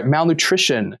occurring,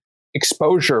 malnutrition,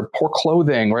 exposure, poor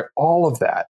clothing, all of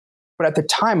that. But at the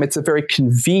time, it's a very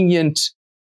convenient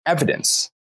evidence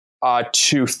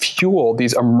to fuel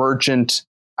these emergent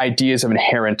ideas of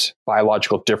inherent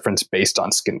biological difference based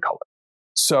on skin color.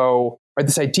 So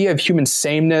this idea of human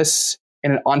sameness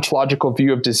and an ontological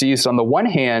view of disease, on the one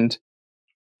hand,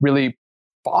 really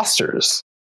fosters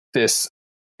this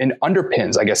and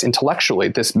underpins, I guess, intellectually,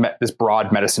 this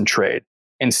broad medicine trade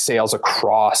and sales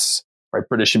across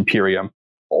British Imperium.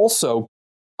 Also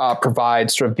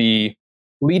provides sort of the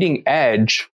leading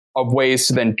edge of ways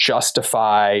to then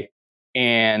justify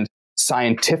and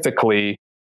scientifically,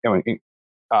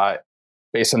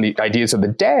 based on the ideas of the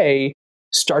day,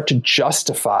 start to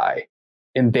justify,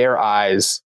 in their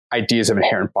eyes, ideas of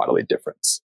inherent bodily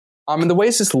difference. And the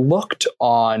ways this looked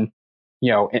on,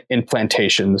 in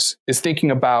plantations is thinking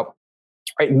about,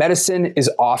 medicine is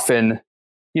often,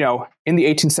 in the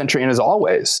 18th century and as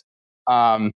always,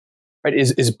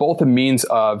 is both a means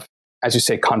of, as you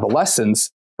say,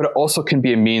 convalescence, but it also can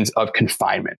be a means of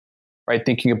confinement,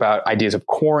 Thinking about ideas of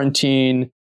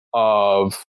quarantine,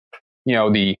 of,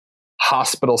 the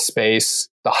hospital space,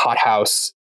 the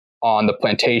hothouse on the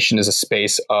plantation is a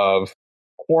space of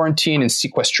quarantine and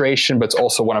sequestration, but it's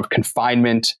also one of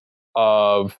confinement,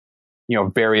 of,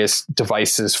 various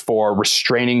devices for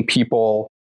restraining people,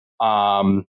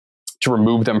 to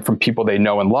remove them from people they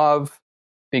know and love.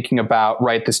 Thinking about,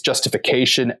 this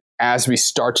justification as we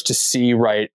start to see,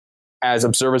 as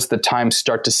observers at the time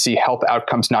start to see health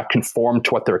outcomes not conform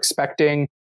to what they're expecting.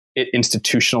 It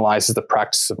institutionalizes the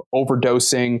practice of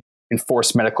overdosing,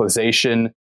 enforced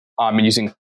medicalization, and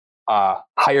using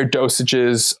higher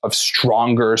dosages of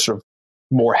stronger, sort of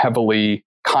more heavily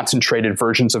concentrated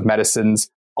versions of medicines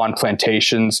on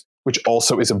plantations, which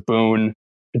also is a boon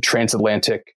to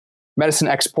transatlantic medicine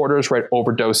exporters,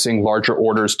 overdosing, larger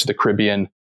orders to the Caribbean,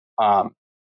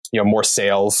 more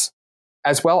sales,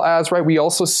 as well as, we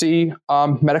also see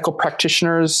medical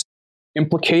practitioners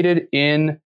implicated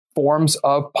in forms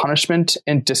of punishment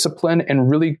and discipline and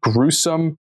really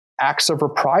gruesome acts of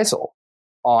reprisal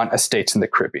on estates in the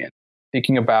Caribbean.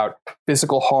 Thinking about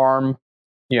physical harm,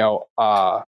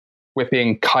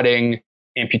 whipping, cutting,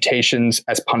 amputations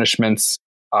as punishments,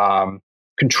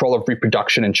 control of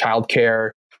reproduction and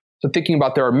childcare. So thinking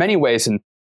about, there are many ways, and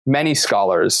many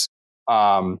scholars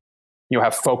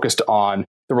have focused on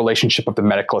the relationship of the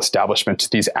medical establishment to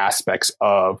these aspects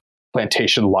of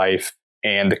plantation life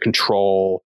and the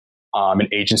control and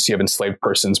agency of enslaved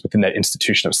persons within that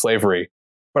institution of slavery.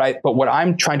 But what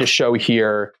I'm trying to show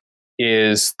here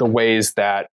is the ways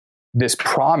that this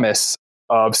promise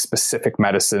of specific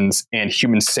medicines and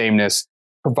human sameness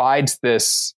provides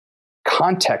this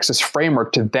context, this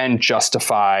framework to then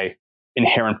justify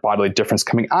inherent bodily difference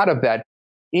coming out of that,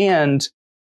 and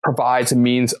provides a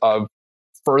means of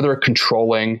further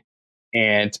controlling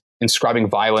and inscribing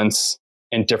violence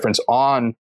and difference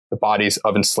on the bodies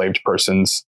of enslaved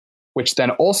persons, which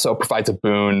then also provides a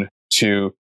boon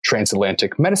to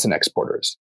transatlantic medicine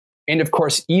exporters. And of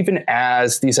course, even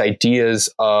as these ideas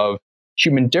of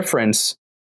human difference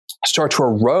start to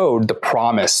erode the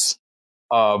promise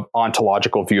of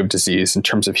ontological view of disease in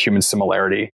terms of human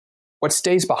similarity, what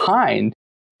stays behind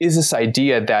is this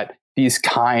idea that these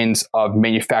kinds of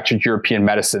manufactured European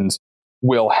medicines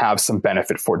will have some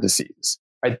benefit for disease.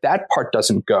 That part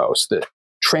doesn't go. So the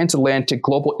transatlantic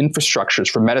global infrastructures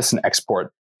for medicine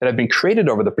export that have been created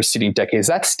over the preceding decades,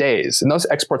 that stays, and those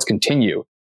exports continue.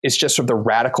 It's just sort of the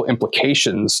radical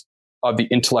implications of the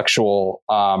intellectual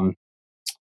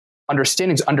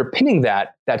understandings underpinning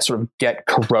that sort of get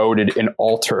corroded and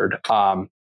altered, sort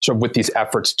of with these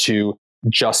efforts to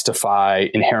justify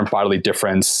inherent bodily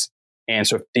difference and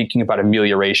sort of thinking about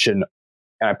amelioration,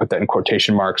 and I put that in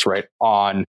quotation marks,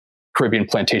 on Caribbean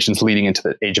plantations leading into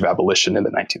the age of abolition in the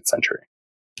 19th century.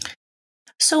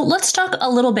 So let's talk a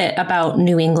little bit about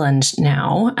New England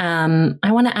now.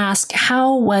 I want to ask,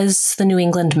 how was the New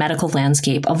England medical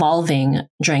landscape evolving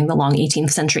during the long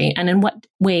 18th century? And in what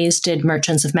ways did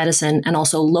merchants of medicine and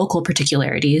also local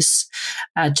particularities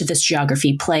to this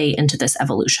geography play into this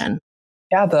evolution?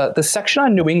 Yeah, the section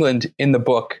on New England in the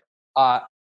book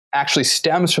actually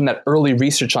stems from that early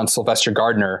research on Sylvester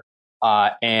Gardner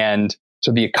and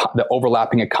so the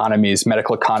overlapping economies,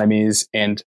 medical economies,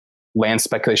 and land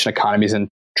speculation economies and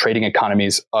trading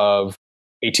economies of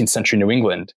 18th century New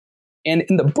England. And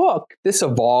in the book, this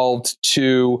evolved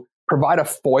to provide a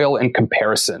foil in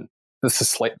comparison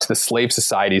to the slave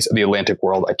societies of the Atlantic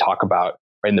world I talk about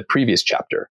right in the previous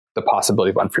chapter, the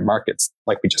possibility of unfree markets,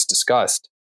 like we just discussed.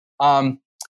 On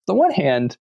the one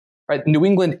hand, right, New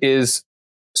England is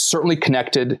certainly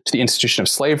connected to the institution of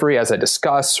slavery, as I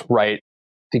discuss, right?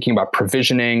 Thinking about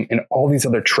provisioning and all these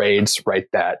other trades, right?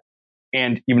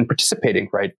 And even participating,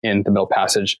 right, in the Middle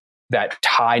Passage that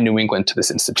tie New England to this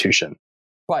institution.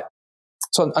 But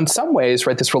so in some ways,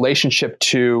 right, this relationship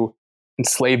to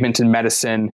enslavement in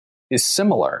medicine is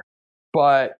similar.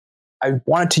 But I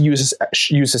wanted to use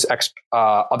this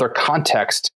other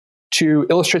context to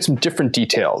illustrate some different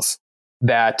details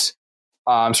that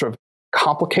sort of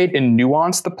complicate and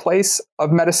nuance the place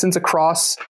of medicines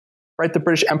across, right, the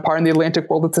British Empire and the Atlantic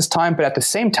world at this time, but at the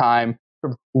same time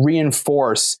sort of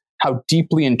reinforce how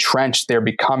deeply entrenched they're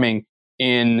becoming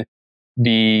in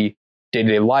the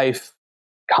day-to-day life,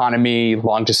 economy,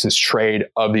 long-distance trade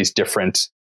of these different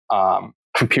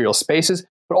imperial spaces,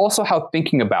 but also how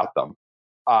thinking about them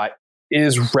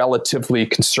is relatively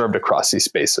conserved across these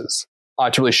spaces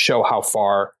to really show how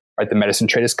far, right, the medicine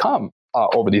trade has come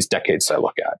over these decades that I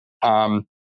look at.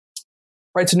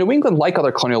 Right, so New England, like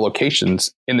other colonial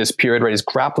locations in this period, right, is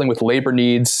grappling with labor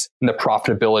needs and the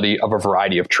profitability of a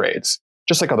variety of trades,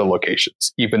 just like other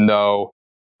locations, even though,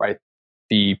 right,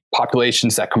 the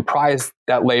populations that comprise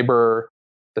that labor,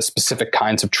 the specific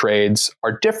kinds of trades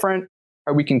are different,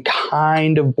 right, we can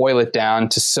kind of boil it down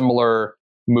to similar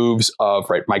moves of,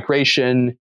 right,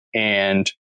 migration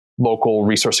and local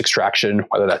resource extraction,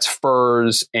 whether that's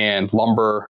furs and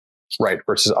lumber, right,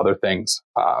 versus other things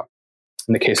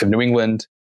in the case of New England.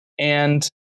 And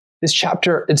this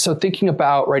chapter, and so thinking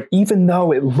about, right, even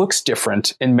though it looks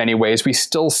different in many ways, we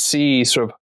still see sort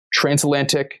of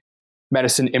transatlantic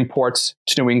medicine imports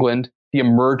to New England, the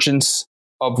emergence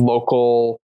of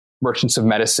local merchants of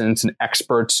medicines and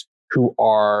experts who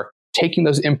are taking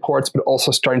those imports, but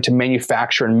also starting to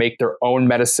manufacture and make their own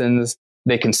medicines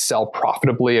they can sell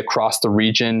profitably across the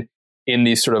region in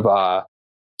these sort of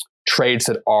trades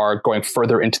that are going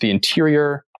further into the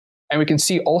interior. And we can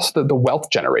see also the wealth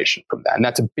generation from that. And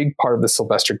that's a big part of the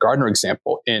Sylvester Gardner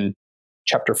example in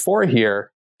chapter 4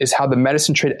 here, is how the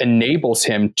medicine trade enables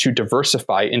him to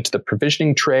diversify into the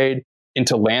provisioning trade,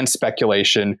 into land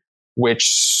speculation,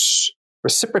 which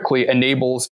reciprocally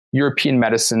enables European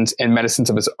medicines and medicines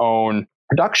of his own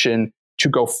production to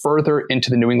go further into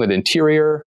the New England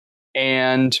interior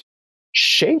and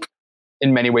shape,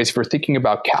 in many ways, if we're thinking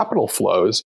about capital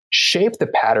flows, shape the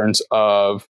patterns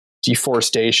of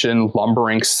deforestation,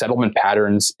 lumbering, settlement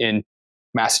patterns in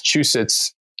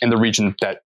Massachusetts and the region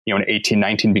that, in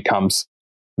 1819 becomes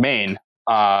Maine,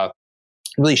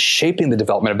 really shaping the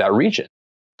development of that region.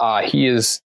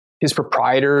 His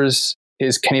proprietors,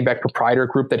 his Kennebec proprietor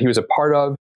group that he was a part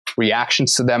of,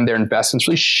 reactions to them, their investments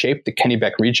really shaped the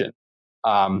Kennebec region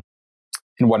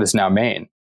in what is now Maine.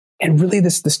 And really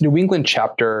this New England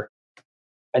chapter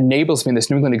enables me, this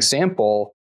New England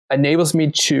example enables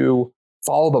me to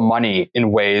follow the money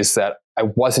in ways that I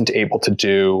wasn't able to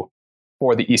do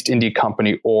for the East India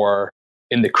Company or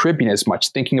in the Caribbean as much,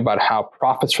 thinking about how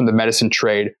profits from the medicine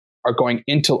trade are going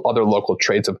into other local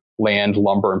trades of land,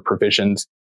 lumber, and provisions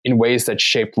in ways that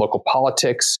shape local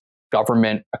politics,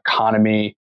 government,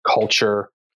 economy, culture,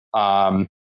 and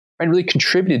really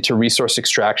contributed to resource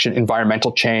extraction,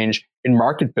 environmental change, in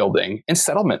market building, and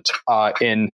settlement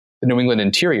in the New England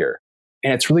interior.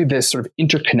 And it's really this sort of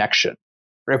interconnection.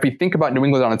 Right? If we think about New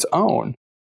England on its own,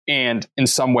 and in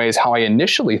some ways how I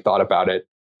initially thought about it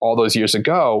all those years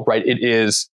ago, right, it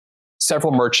is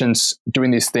several merchants doing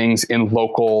these things in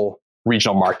local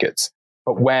regional markets.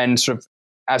 But when sort of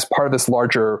as part of this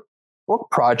larger book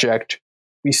project,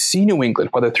 we see New England,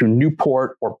 whether through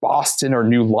Newport or Boston or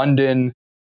New London,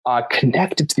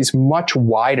 connected to these much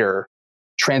wider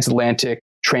transatlantic,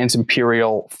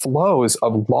 transimperial flows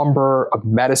of lumber, of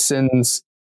medicines,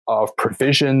 of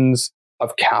provisions,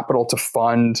 of capital to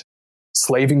fund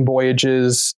slaving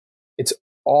voyages. It's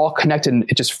all connected, and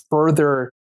it just further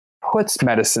puts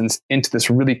medicines into this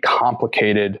really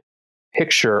complicated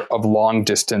picture of long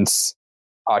distance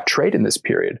trade in this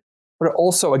period. But it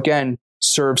also, again,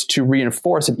 serves to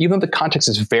reinforce, and even though the context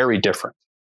is very different,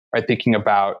 right? Thinking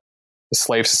about the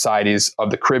slave societies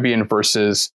of the Caribbean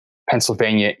versus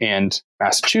Pennsylvania and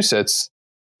Massachusetts,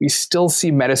 we still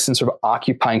see medicine sort of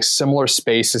occupying similar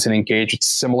spaces and engage with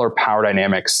similar power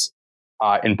dynamics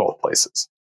in both places.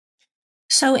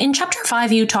 So in chapter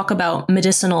 5, you talk about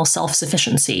medicinal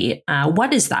self-sufficiency.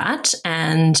 What is that,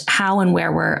 and how and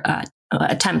where were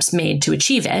attempts made to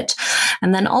achieve it?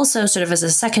 And then also, sort of as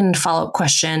a second follow-up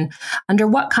question, under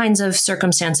what kinds of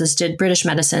circumstances did British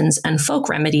medicines and folk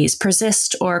remedies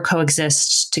persist or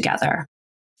coexist together?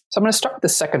 So I'm going to start with the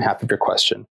second half of your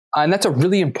question. And that's a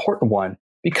really important one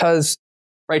because,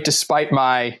 right, despite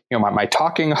my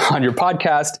talking on your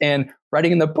podcast and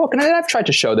writing in the book, and I've tried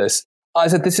to show this,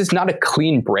 is that this is not a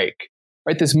clean break,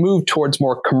 right? This move towards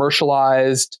more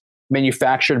commercialized,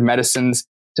 manufactured medicines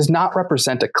does not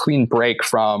represent a clean break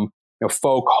from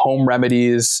folk home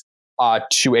remedies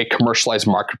to a commercialized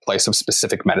marketplace of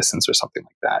specific medicines or something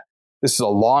like that. This is a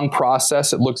long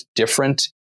process. It looks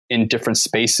different in different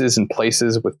spaces and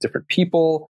places with different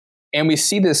people. And we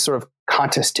see this sort of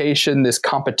contestation, this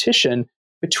competition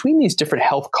between these different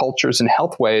health cultures and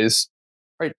health ways,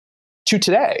 right, to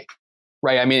today,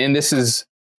 right? I mean, and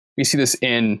we see this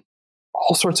in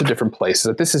all sorts of different places,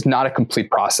 that this is not a complete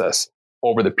process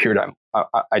over the period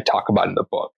I talk about in the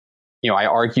book. I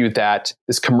argue that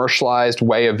this commercialized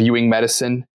way of viewing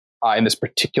medicine in this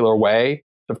particular way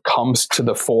sort of comes to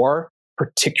the fore,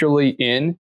 particularly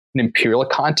in an imperial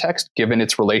context, given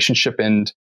its relationship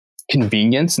and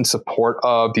convenience and support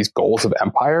of these goals of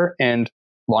empire and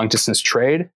long distance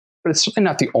trade. But it's certainly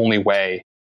not the only way,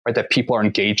 right, that people are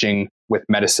engaging with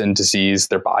medicine, disease,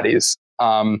 their bodies.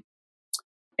 And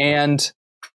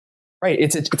right,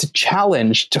 it's a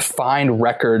challenge to find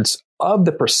records of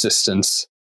the persistence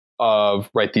of,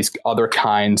 right, these other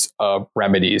kinds of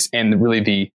remedies and really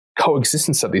the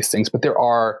coexistence of these things. But there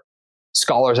are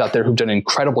scholars out there who've done an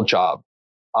incredible job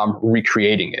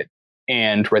recreating it.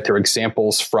 And right, there are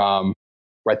examples from,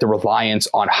 right, the reliance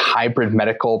on hybrid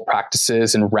medical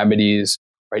practices and remedies,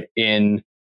 right, in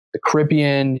the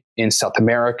Caribbean, in South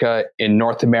America, in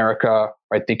North America,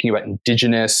 right, thinking about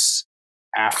indigenous,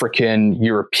 African,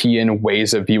 European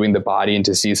ways of viewing the body and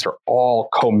disease that are all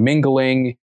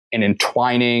commingling and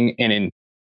entwining and in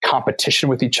competition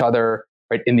with each other,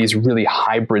 right, in these really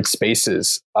hybrid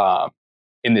spaces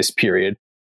in this period.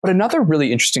 But another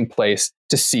really interesting place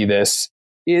to see this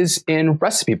is in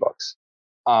recipe books,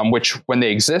 which, when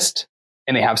they exist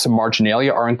and they have some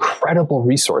marginalia, are incredible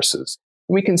resources.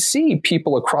 And we can see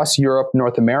people across Europe,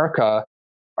 North America,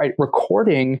 right,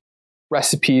 recording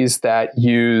recipes that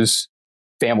use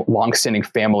longstanding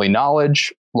family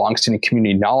knowledge, longstanding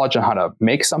community knowledge on how to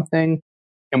make something.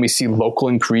 And we see local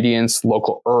ingredients,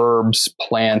 local herbs,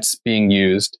 plants being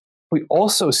used. We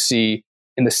also see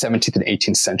in the 17th and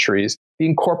 18th centuries the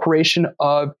incorporation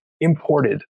of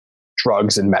imported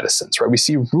drugs and medicines, right? We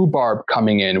see rhubarb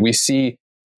coming in. We see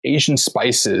Asian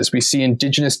spices. We see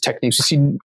indigenous techniques. We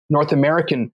see North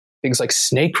American things like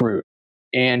snake root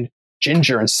and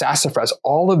ginger and sassafras.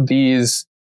 All of these,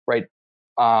 right,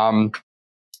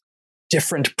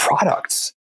 different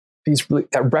products, these really,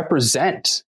 that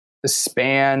represent the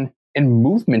span and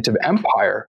movement of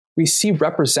empire, we see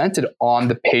represented on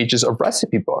the pages of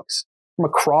recipe books from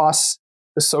across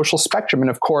the social spectrum. And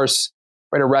of course,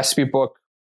 right, a recipe book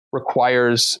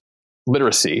requires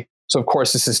literacy. So of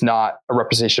course, this is not a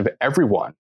representation of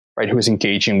everyone, right, who is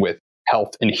engaging with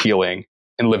health and healing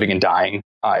and living and dying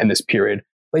in this period.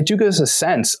 But it do give us a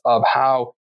sense of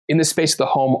how, in the space of the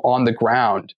home on the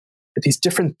ground, that these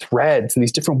different threads and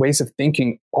these different ways of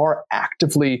thinking are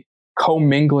actively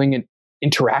commingling and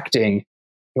interacting,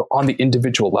 on the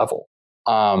individual level.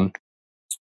 And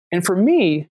for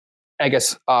me, I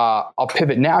guess I'll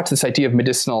pivot now to this idea of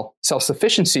medicinal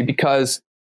self-sufficiency because,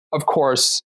 of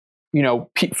course,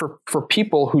 for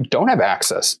people who don't have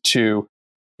access to,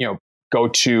 go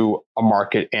to a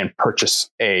market and purchase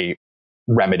a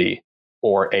remedy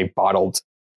or a bottled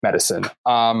medicine,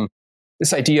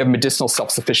 this idea of medicinal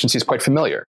self-sufficiency is quite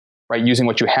familiar, right? Using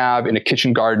what you have in a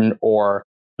kitchen garden or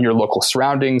in your local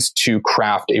surroundings to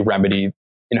craft a remedy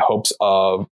in hopes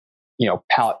of,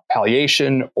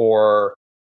 palliation or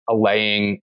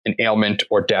allaying an ailment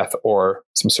or death or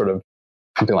something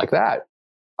like that.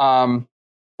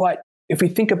 But if we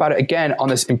think about it again on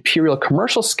this imperial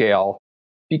commercial scale,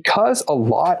 because a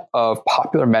lot of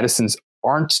popular medicines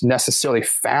aren't necessarily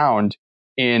found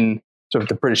in sort of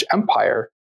the British Empire,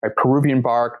 right? Peruvian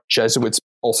bark, Jesuits,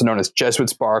 also known as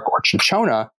Jesuits bark or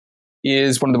cinchona,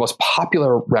 is one of the most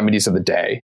popular remedies of the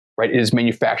day, right? It is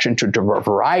manufactured into a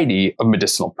variety of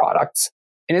medicinal products.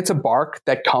 And it's a bark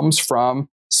that comes from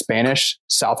Spanish,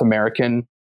 South American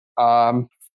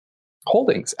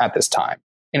holdings at this time.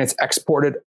 And it's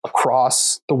exported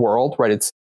across the world, right?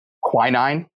 It's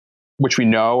quinine, which we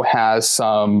know has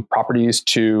some properties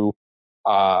to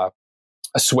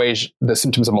assuage the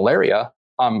symptoms of malaria.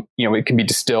 It can be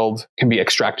distilled, can be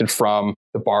extracted from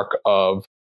the bark of,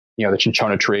 the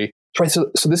cinchona tree. Right.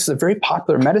 So this is a very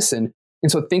popular medicine.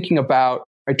 And so thinking about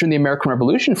during the American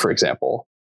Revolution, for example,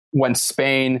 when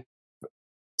Spain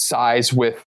sides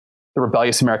with the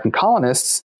rebellious American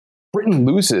colonists, Britain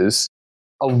loses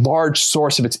a large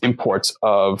source of its imports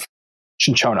of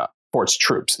cinchona for its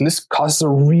troops. And this causes a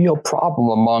real problem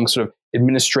among sort of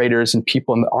administrators and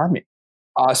people in the army.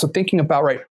 So thinking about,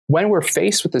 when we're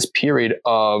faced with this period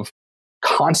of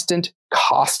constant,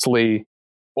 costly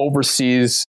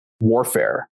overseas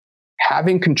warfare,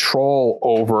 having control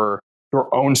over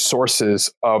your own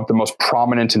sources of the most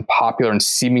prominent and popular and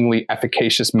seemingly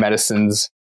efficacious medicines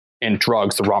and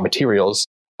drugs, the raw materials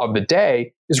of the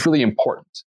day, is really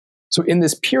important. So in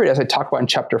this period, as I talk about in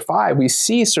chapter 5, we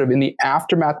see sort of in the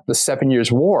aftermath of the 7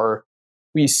 Years' War,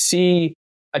 we see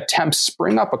attempts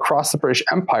spring up across the British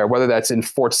Empire, whether that's in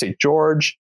Fort St.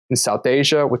 George in South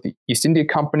Asia with the East India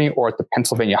Company or at the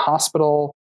Pennsylvania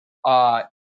Hospital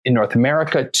in North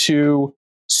America, to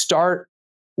start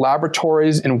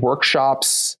laboratories and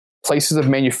workshops, places of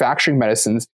manufacturing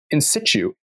medicines in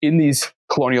situ in these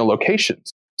colonial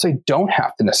locations. So they don't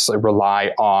have to necessarily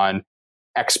rely on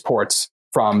exports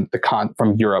from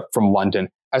Europe, from London,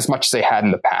 as much as they had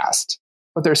in the past.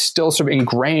 But they're still sort of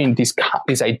ingrained these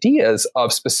ideas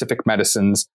of specific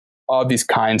medicines, of these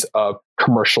kinds of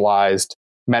commercialized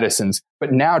medicines,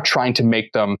 but now trying to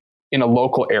make them in a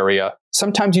local area,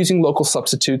 sometimes using local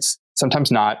substitutes,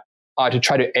 sometimes not, to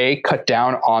try to cut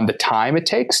down on the time it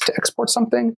takes to export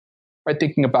something. Right,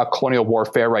 thinking about colonial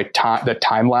warfare, the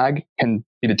time lag can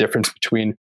be the difference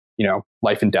between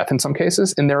life and death in some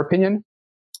cases, in their opinion,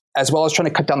 as well as trying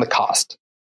to cut down the cost.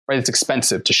 Right, it's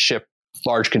expensive to ship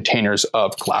large containers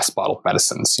of glass bottled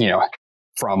medicines,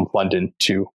 from London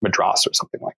to Madras or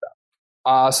something like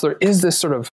that. So there is this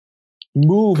sort of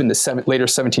move in the later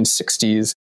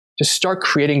 1760s to start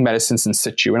creating medicines in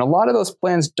situ. And a lot of those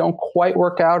plans don't quite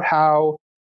work out how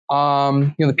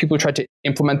the people who tried to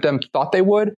implement them thought they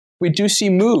would. We do see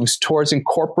moves towards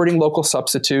incorporating local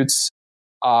substitutes,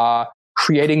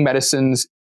 creating medicines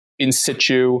in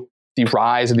situ, the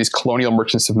rise of these colonial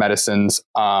merchants of medicines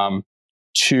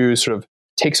to sort of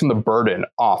take some of the burden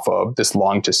off of this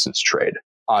long distance trade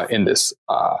in this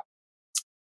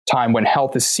time when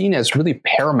health is seen as really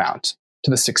paramount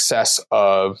to the success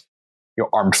of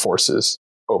armed forces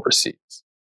overseas.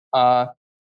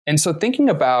 And so thinking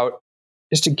about,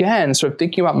 just again, sort of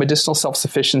thinking about medicinal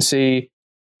self-sufficiency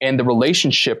and the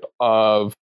relationship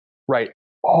of,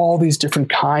 all these different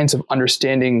kinds of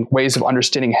ways of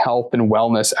understanding health and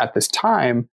wellness at this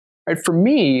time, for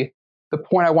me, the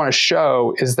point I want to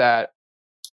show is that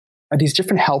these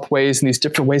different health ways and these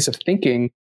different ways of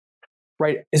thinking,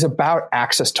 is about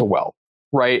access to wealth,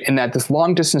 and that this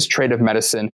long distance trade of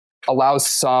medicine allows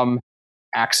some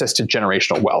access to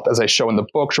generational wealth, as I show in the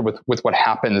book, or with what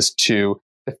happens to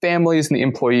the families and the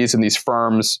employees in these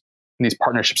firms, in these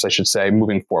partnerships, I should say,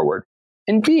 moving forward.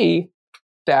 And B,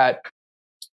 that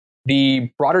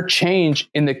the broader change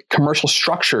in the commercial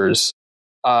structures,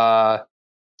 I'll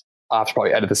have to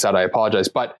probably edit this out, I apologize,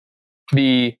 but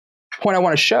the point I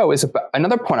want to show is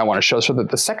another point I want to show, so that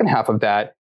the second half of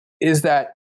that is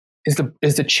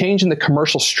the change in the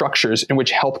commercial structures in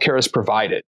which healthcare is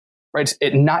provided.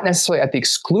 It not necessarily at the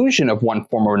exclusion of one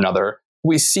form or another.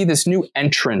 We see this new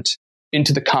entrant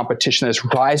into the competition that is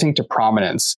rising to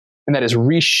prominence and that is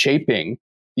reshaping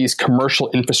these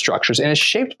commercial infrastructures and is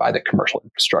shaped by the commercial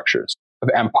infrastructures of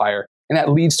empire. And that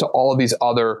leads to all of these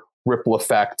other ripple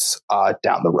effects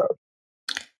down the road.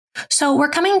 So we're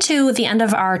coming to the end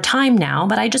of our time now,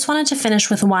 but I just wanted to finish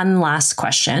with one last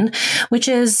question, which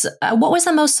is, what was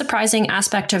the most surprising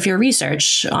aspect of your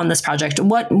research on this project?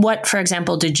 What, for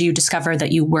example, did you discover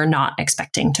that you were not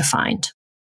expecting to find?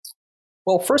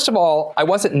 Well, first of all, I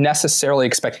wasn't necessarily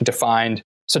expecting to find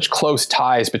such close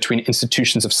ties between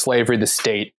institutions of slavery, the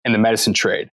state, and the medicine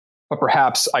trade, but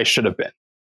perhaps I should have been.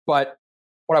 But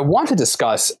what I want to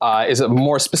discuss is a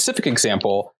more specific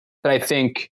example that I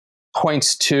think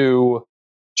points to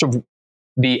sort of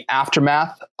the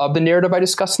aftermath of the narrative I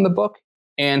discussed in the book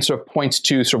and sort of points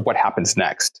to sort of what happens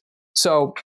next.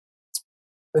 So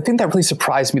the thing that really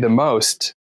surprised me the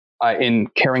most in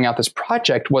carrying out this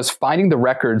project was finding the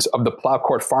records of the Plough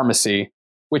Court Pharmacy,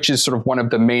 which is sort of one of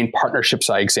the main partnerships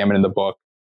I examined in the book.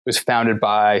 It was founded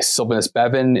by Sylvanus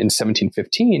Bevan in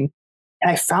 1715.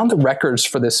 And I found the records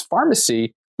for this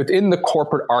pharmacy within the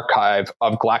corporate archive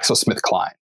of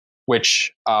GlaxoSmithKline,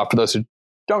 which, for those who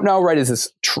don't know, is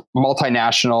this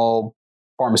multinational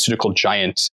pharmaceutical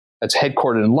giant that's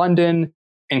headquartered in London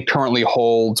and currently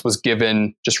was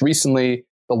given just recently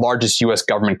the largest U.S.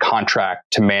 government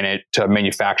contract to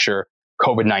manufacture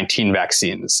COVID-19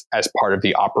 vaccines as part of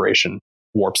the Operation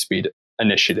Warp Speed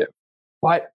initiative.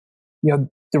 But the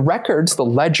records, the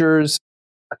ledgers,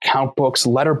 account books,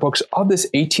 letter books of this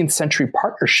 18th century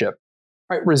partnership,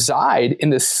 right, reside in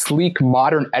this sleek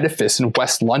modern edifice in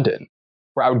West London,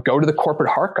 where I would go to the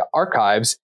corporate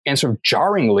archives and sort of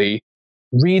jarringly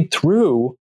read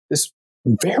through this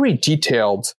very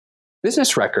detailed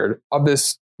business record of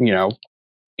this,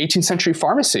 18th century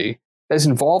pharmacy that is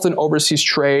involved in overseas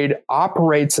trade,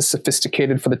 operates a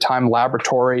sophisticated for the time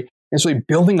laboratory, and is really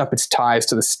building up its ties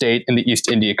to the state and the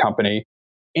East India Company.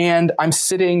 And I'm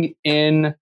sitting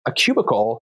in a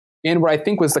cubicle in what I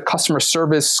think was the customer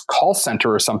service call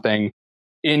center or something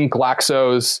in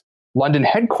Glaxo's London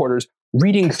headquarters,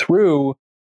 reading through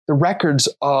the records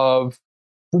of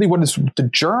really what is the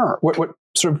germ, what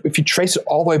sort of, if you trace it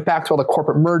all the way back to all the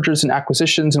corporate mergers and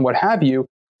acquisitions and what have you,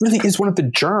 really is one of the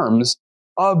germs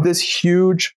of this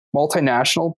huge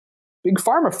multinational big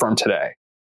pharma firm today.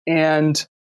 And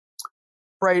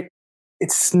right,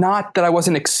 it's not that I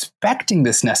wasn't expecting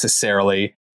this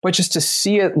necessarily, but just to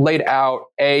see it laid out,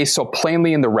 A, so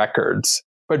plainly in the records,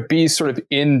 but B, sort of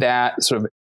in that sort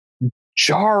of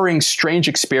jarring, strange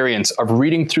experience of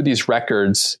reading through these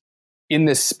records in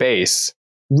this space,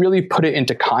 really put it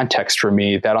into context for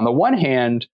me that on the one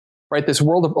hand, right, this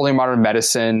world of early modern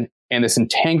medicine and this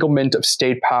entanglement of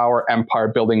state power, empire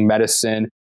building medicine,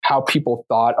 how people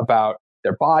thought about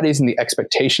their bodies and the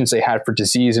expectations they had for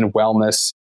disease and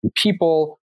wellness and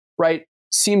people, right,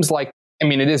 seems like,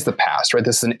 it is the past, right?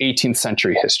 This is an 18th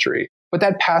century history, but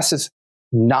that past is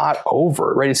not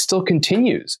over, right? It still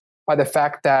continues by the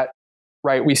fact that,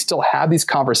 right, we still have these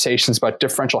conversations about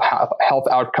differential health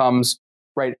outcomes,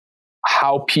 right?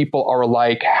 How people are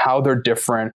alike, how they're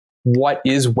different, what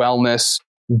is wellness,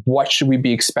 what should we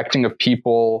be expecting of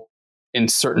people in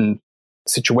certain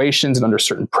situations and under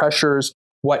certain pressures,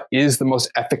 what is the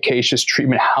most efficacious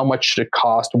treatment, how much should it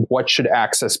cost, what should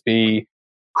access be,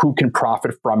 who can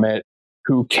profit from it,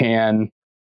 who can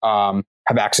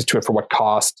have access to it for what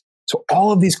cost. So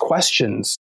all of these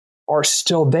questions are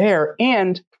still there.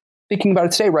 And thinking about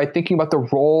it today, right? Thinking about the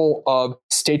role of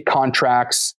state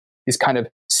contracts, these kind of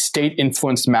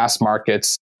state-influenced mass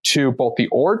markets to both the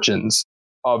origins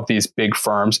of these big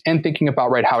firms and thinking about,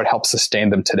 right, how it helps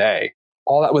sustain them today.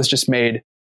 All that was just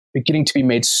beginning to be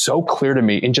made so clear to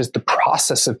me in just the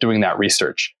process of doing that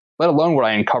research, let alone what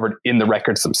I uncovered in the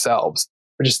records themselves.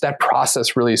 But just that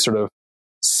process really sort of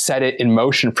set it in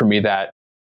motion for me that,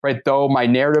 right, though my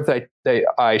narrative that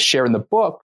I share in the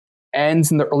book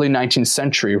ends in the early 19th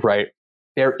century, right,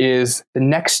 there is the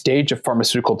next stage of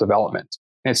pharmaceutical development.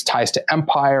 And its ties to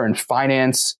empire and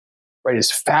finance, right,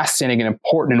 is fascinating and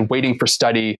important and waiting for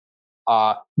study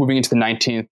moving into the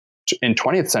 19th and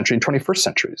 20th century and 21st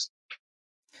centuries.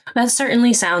 That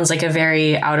certainly sounds like a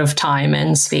very out of time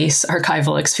and space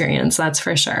archival experience, that's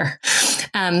for sure.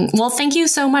 Well, thank you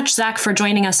so much, Zach, for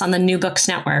joining us on the New Books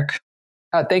Network.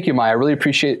 Thank you, Maya. I really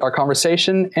appreciate our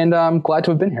conversation, and I'm glad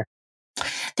to have been here.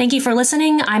 Thank you for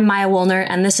listening. I'm Maya Woolner,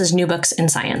 and this is New Books in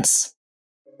Science.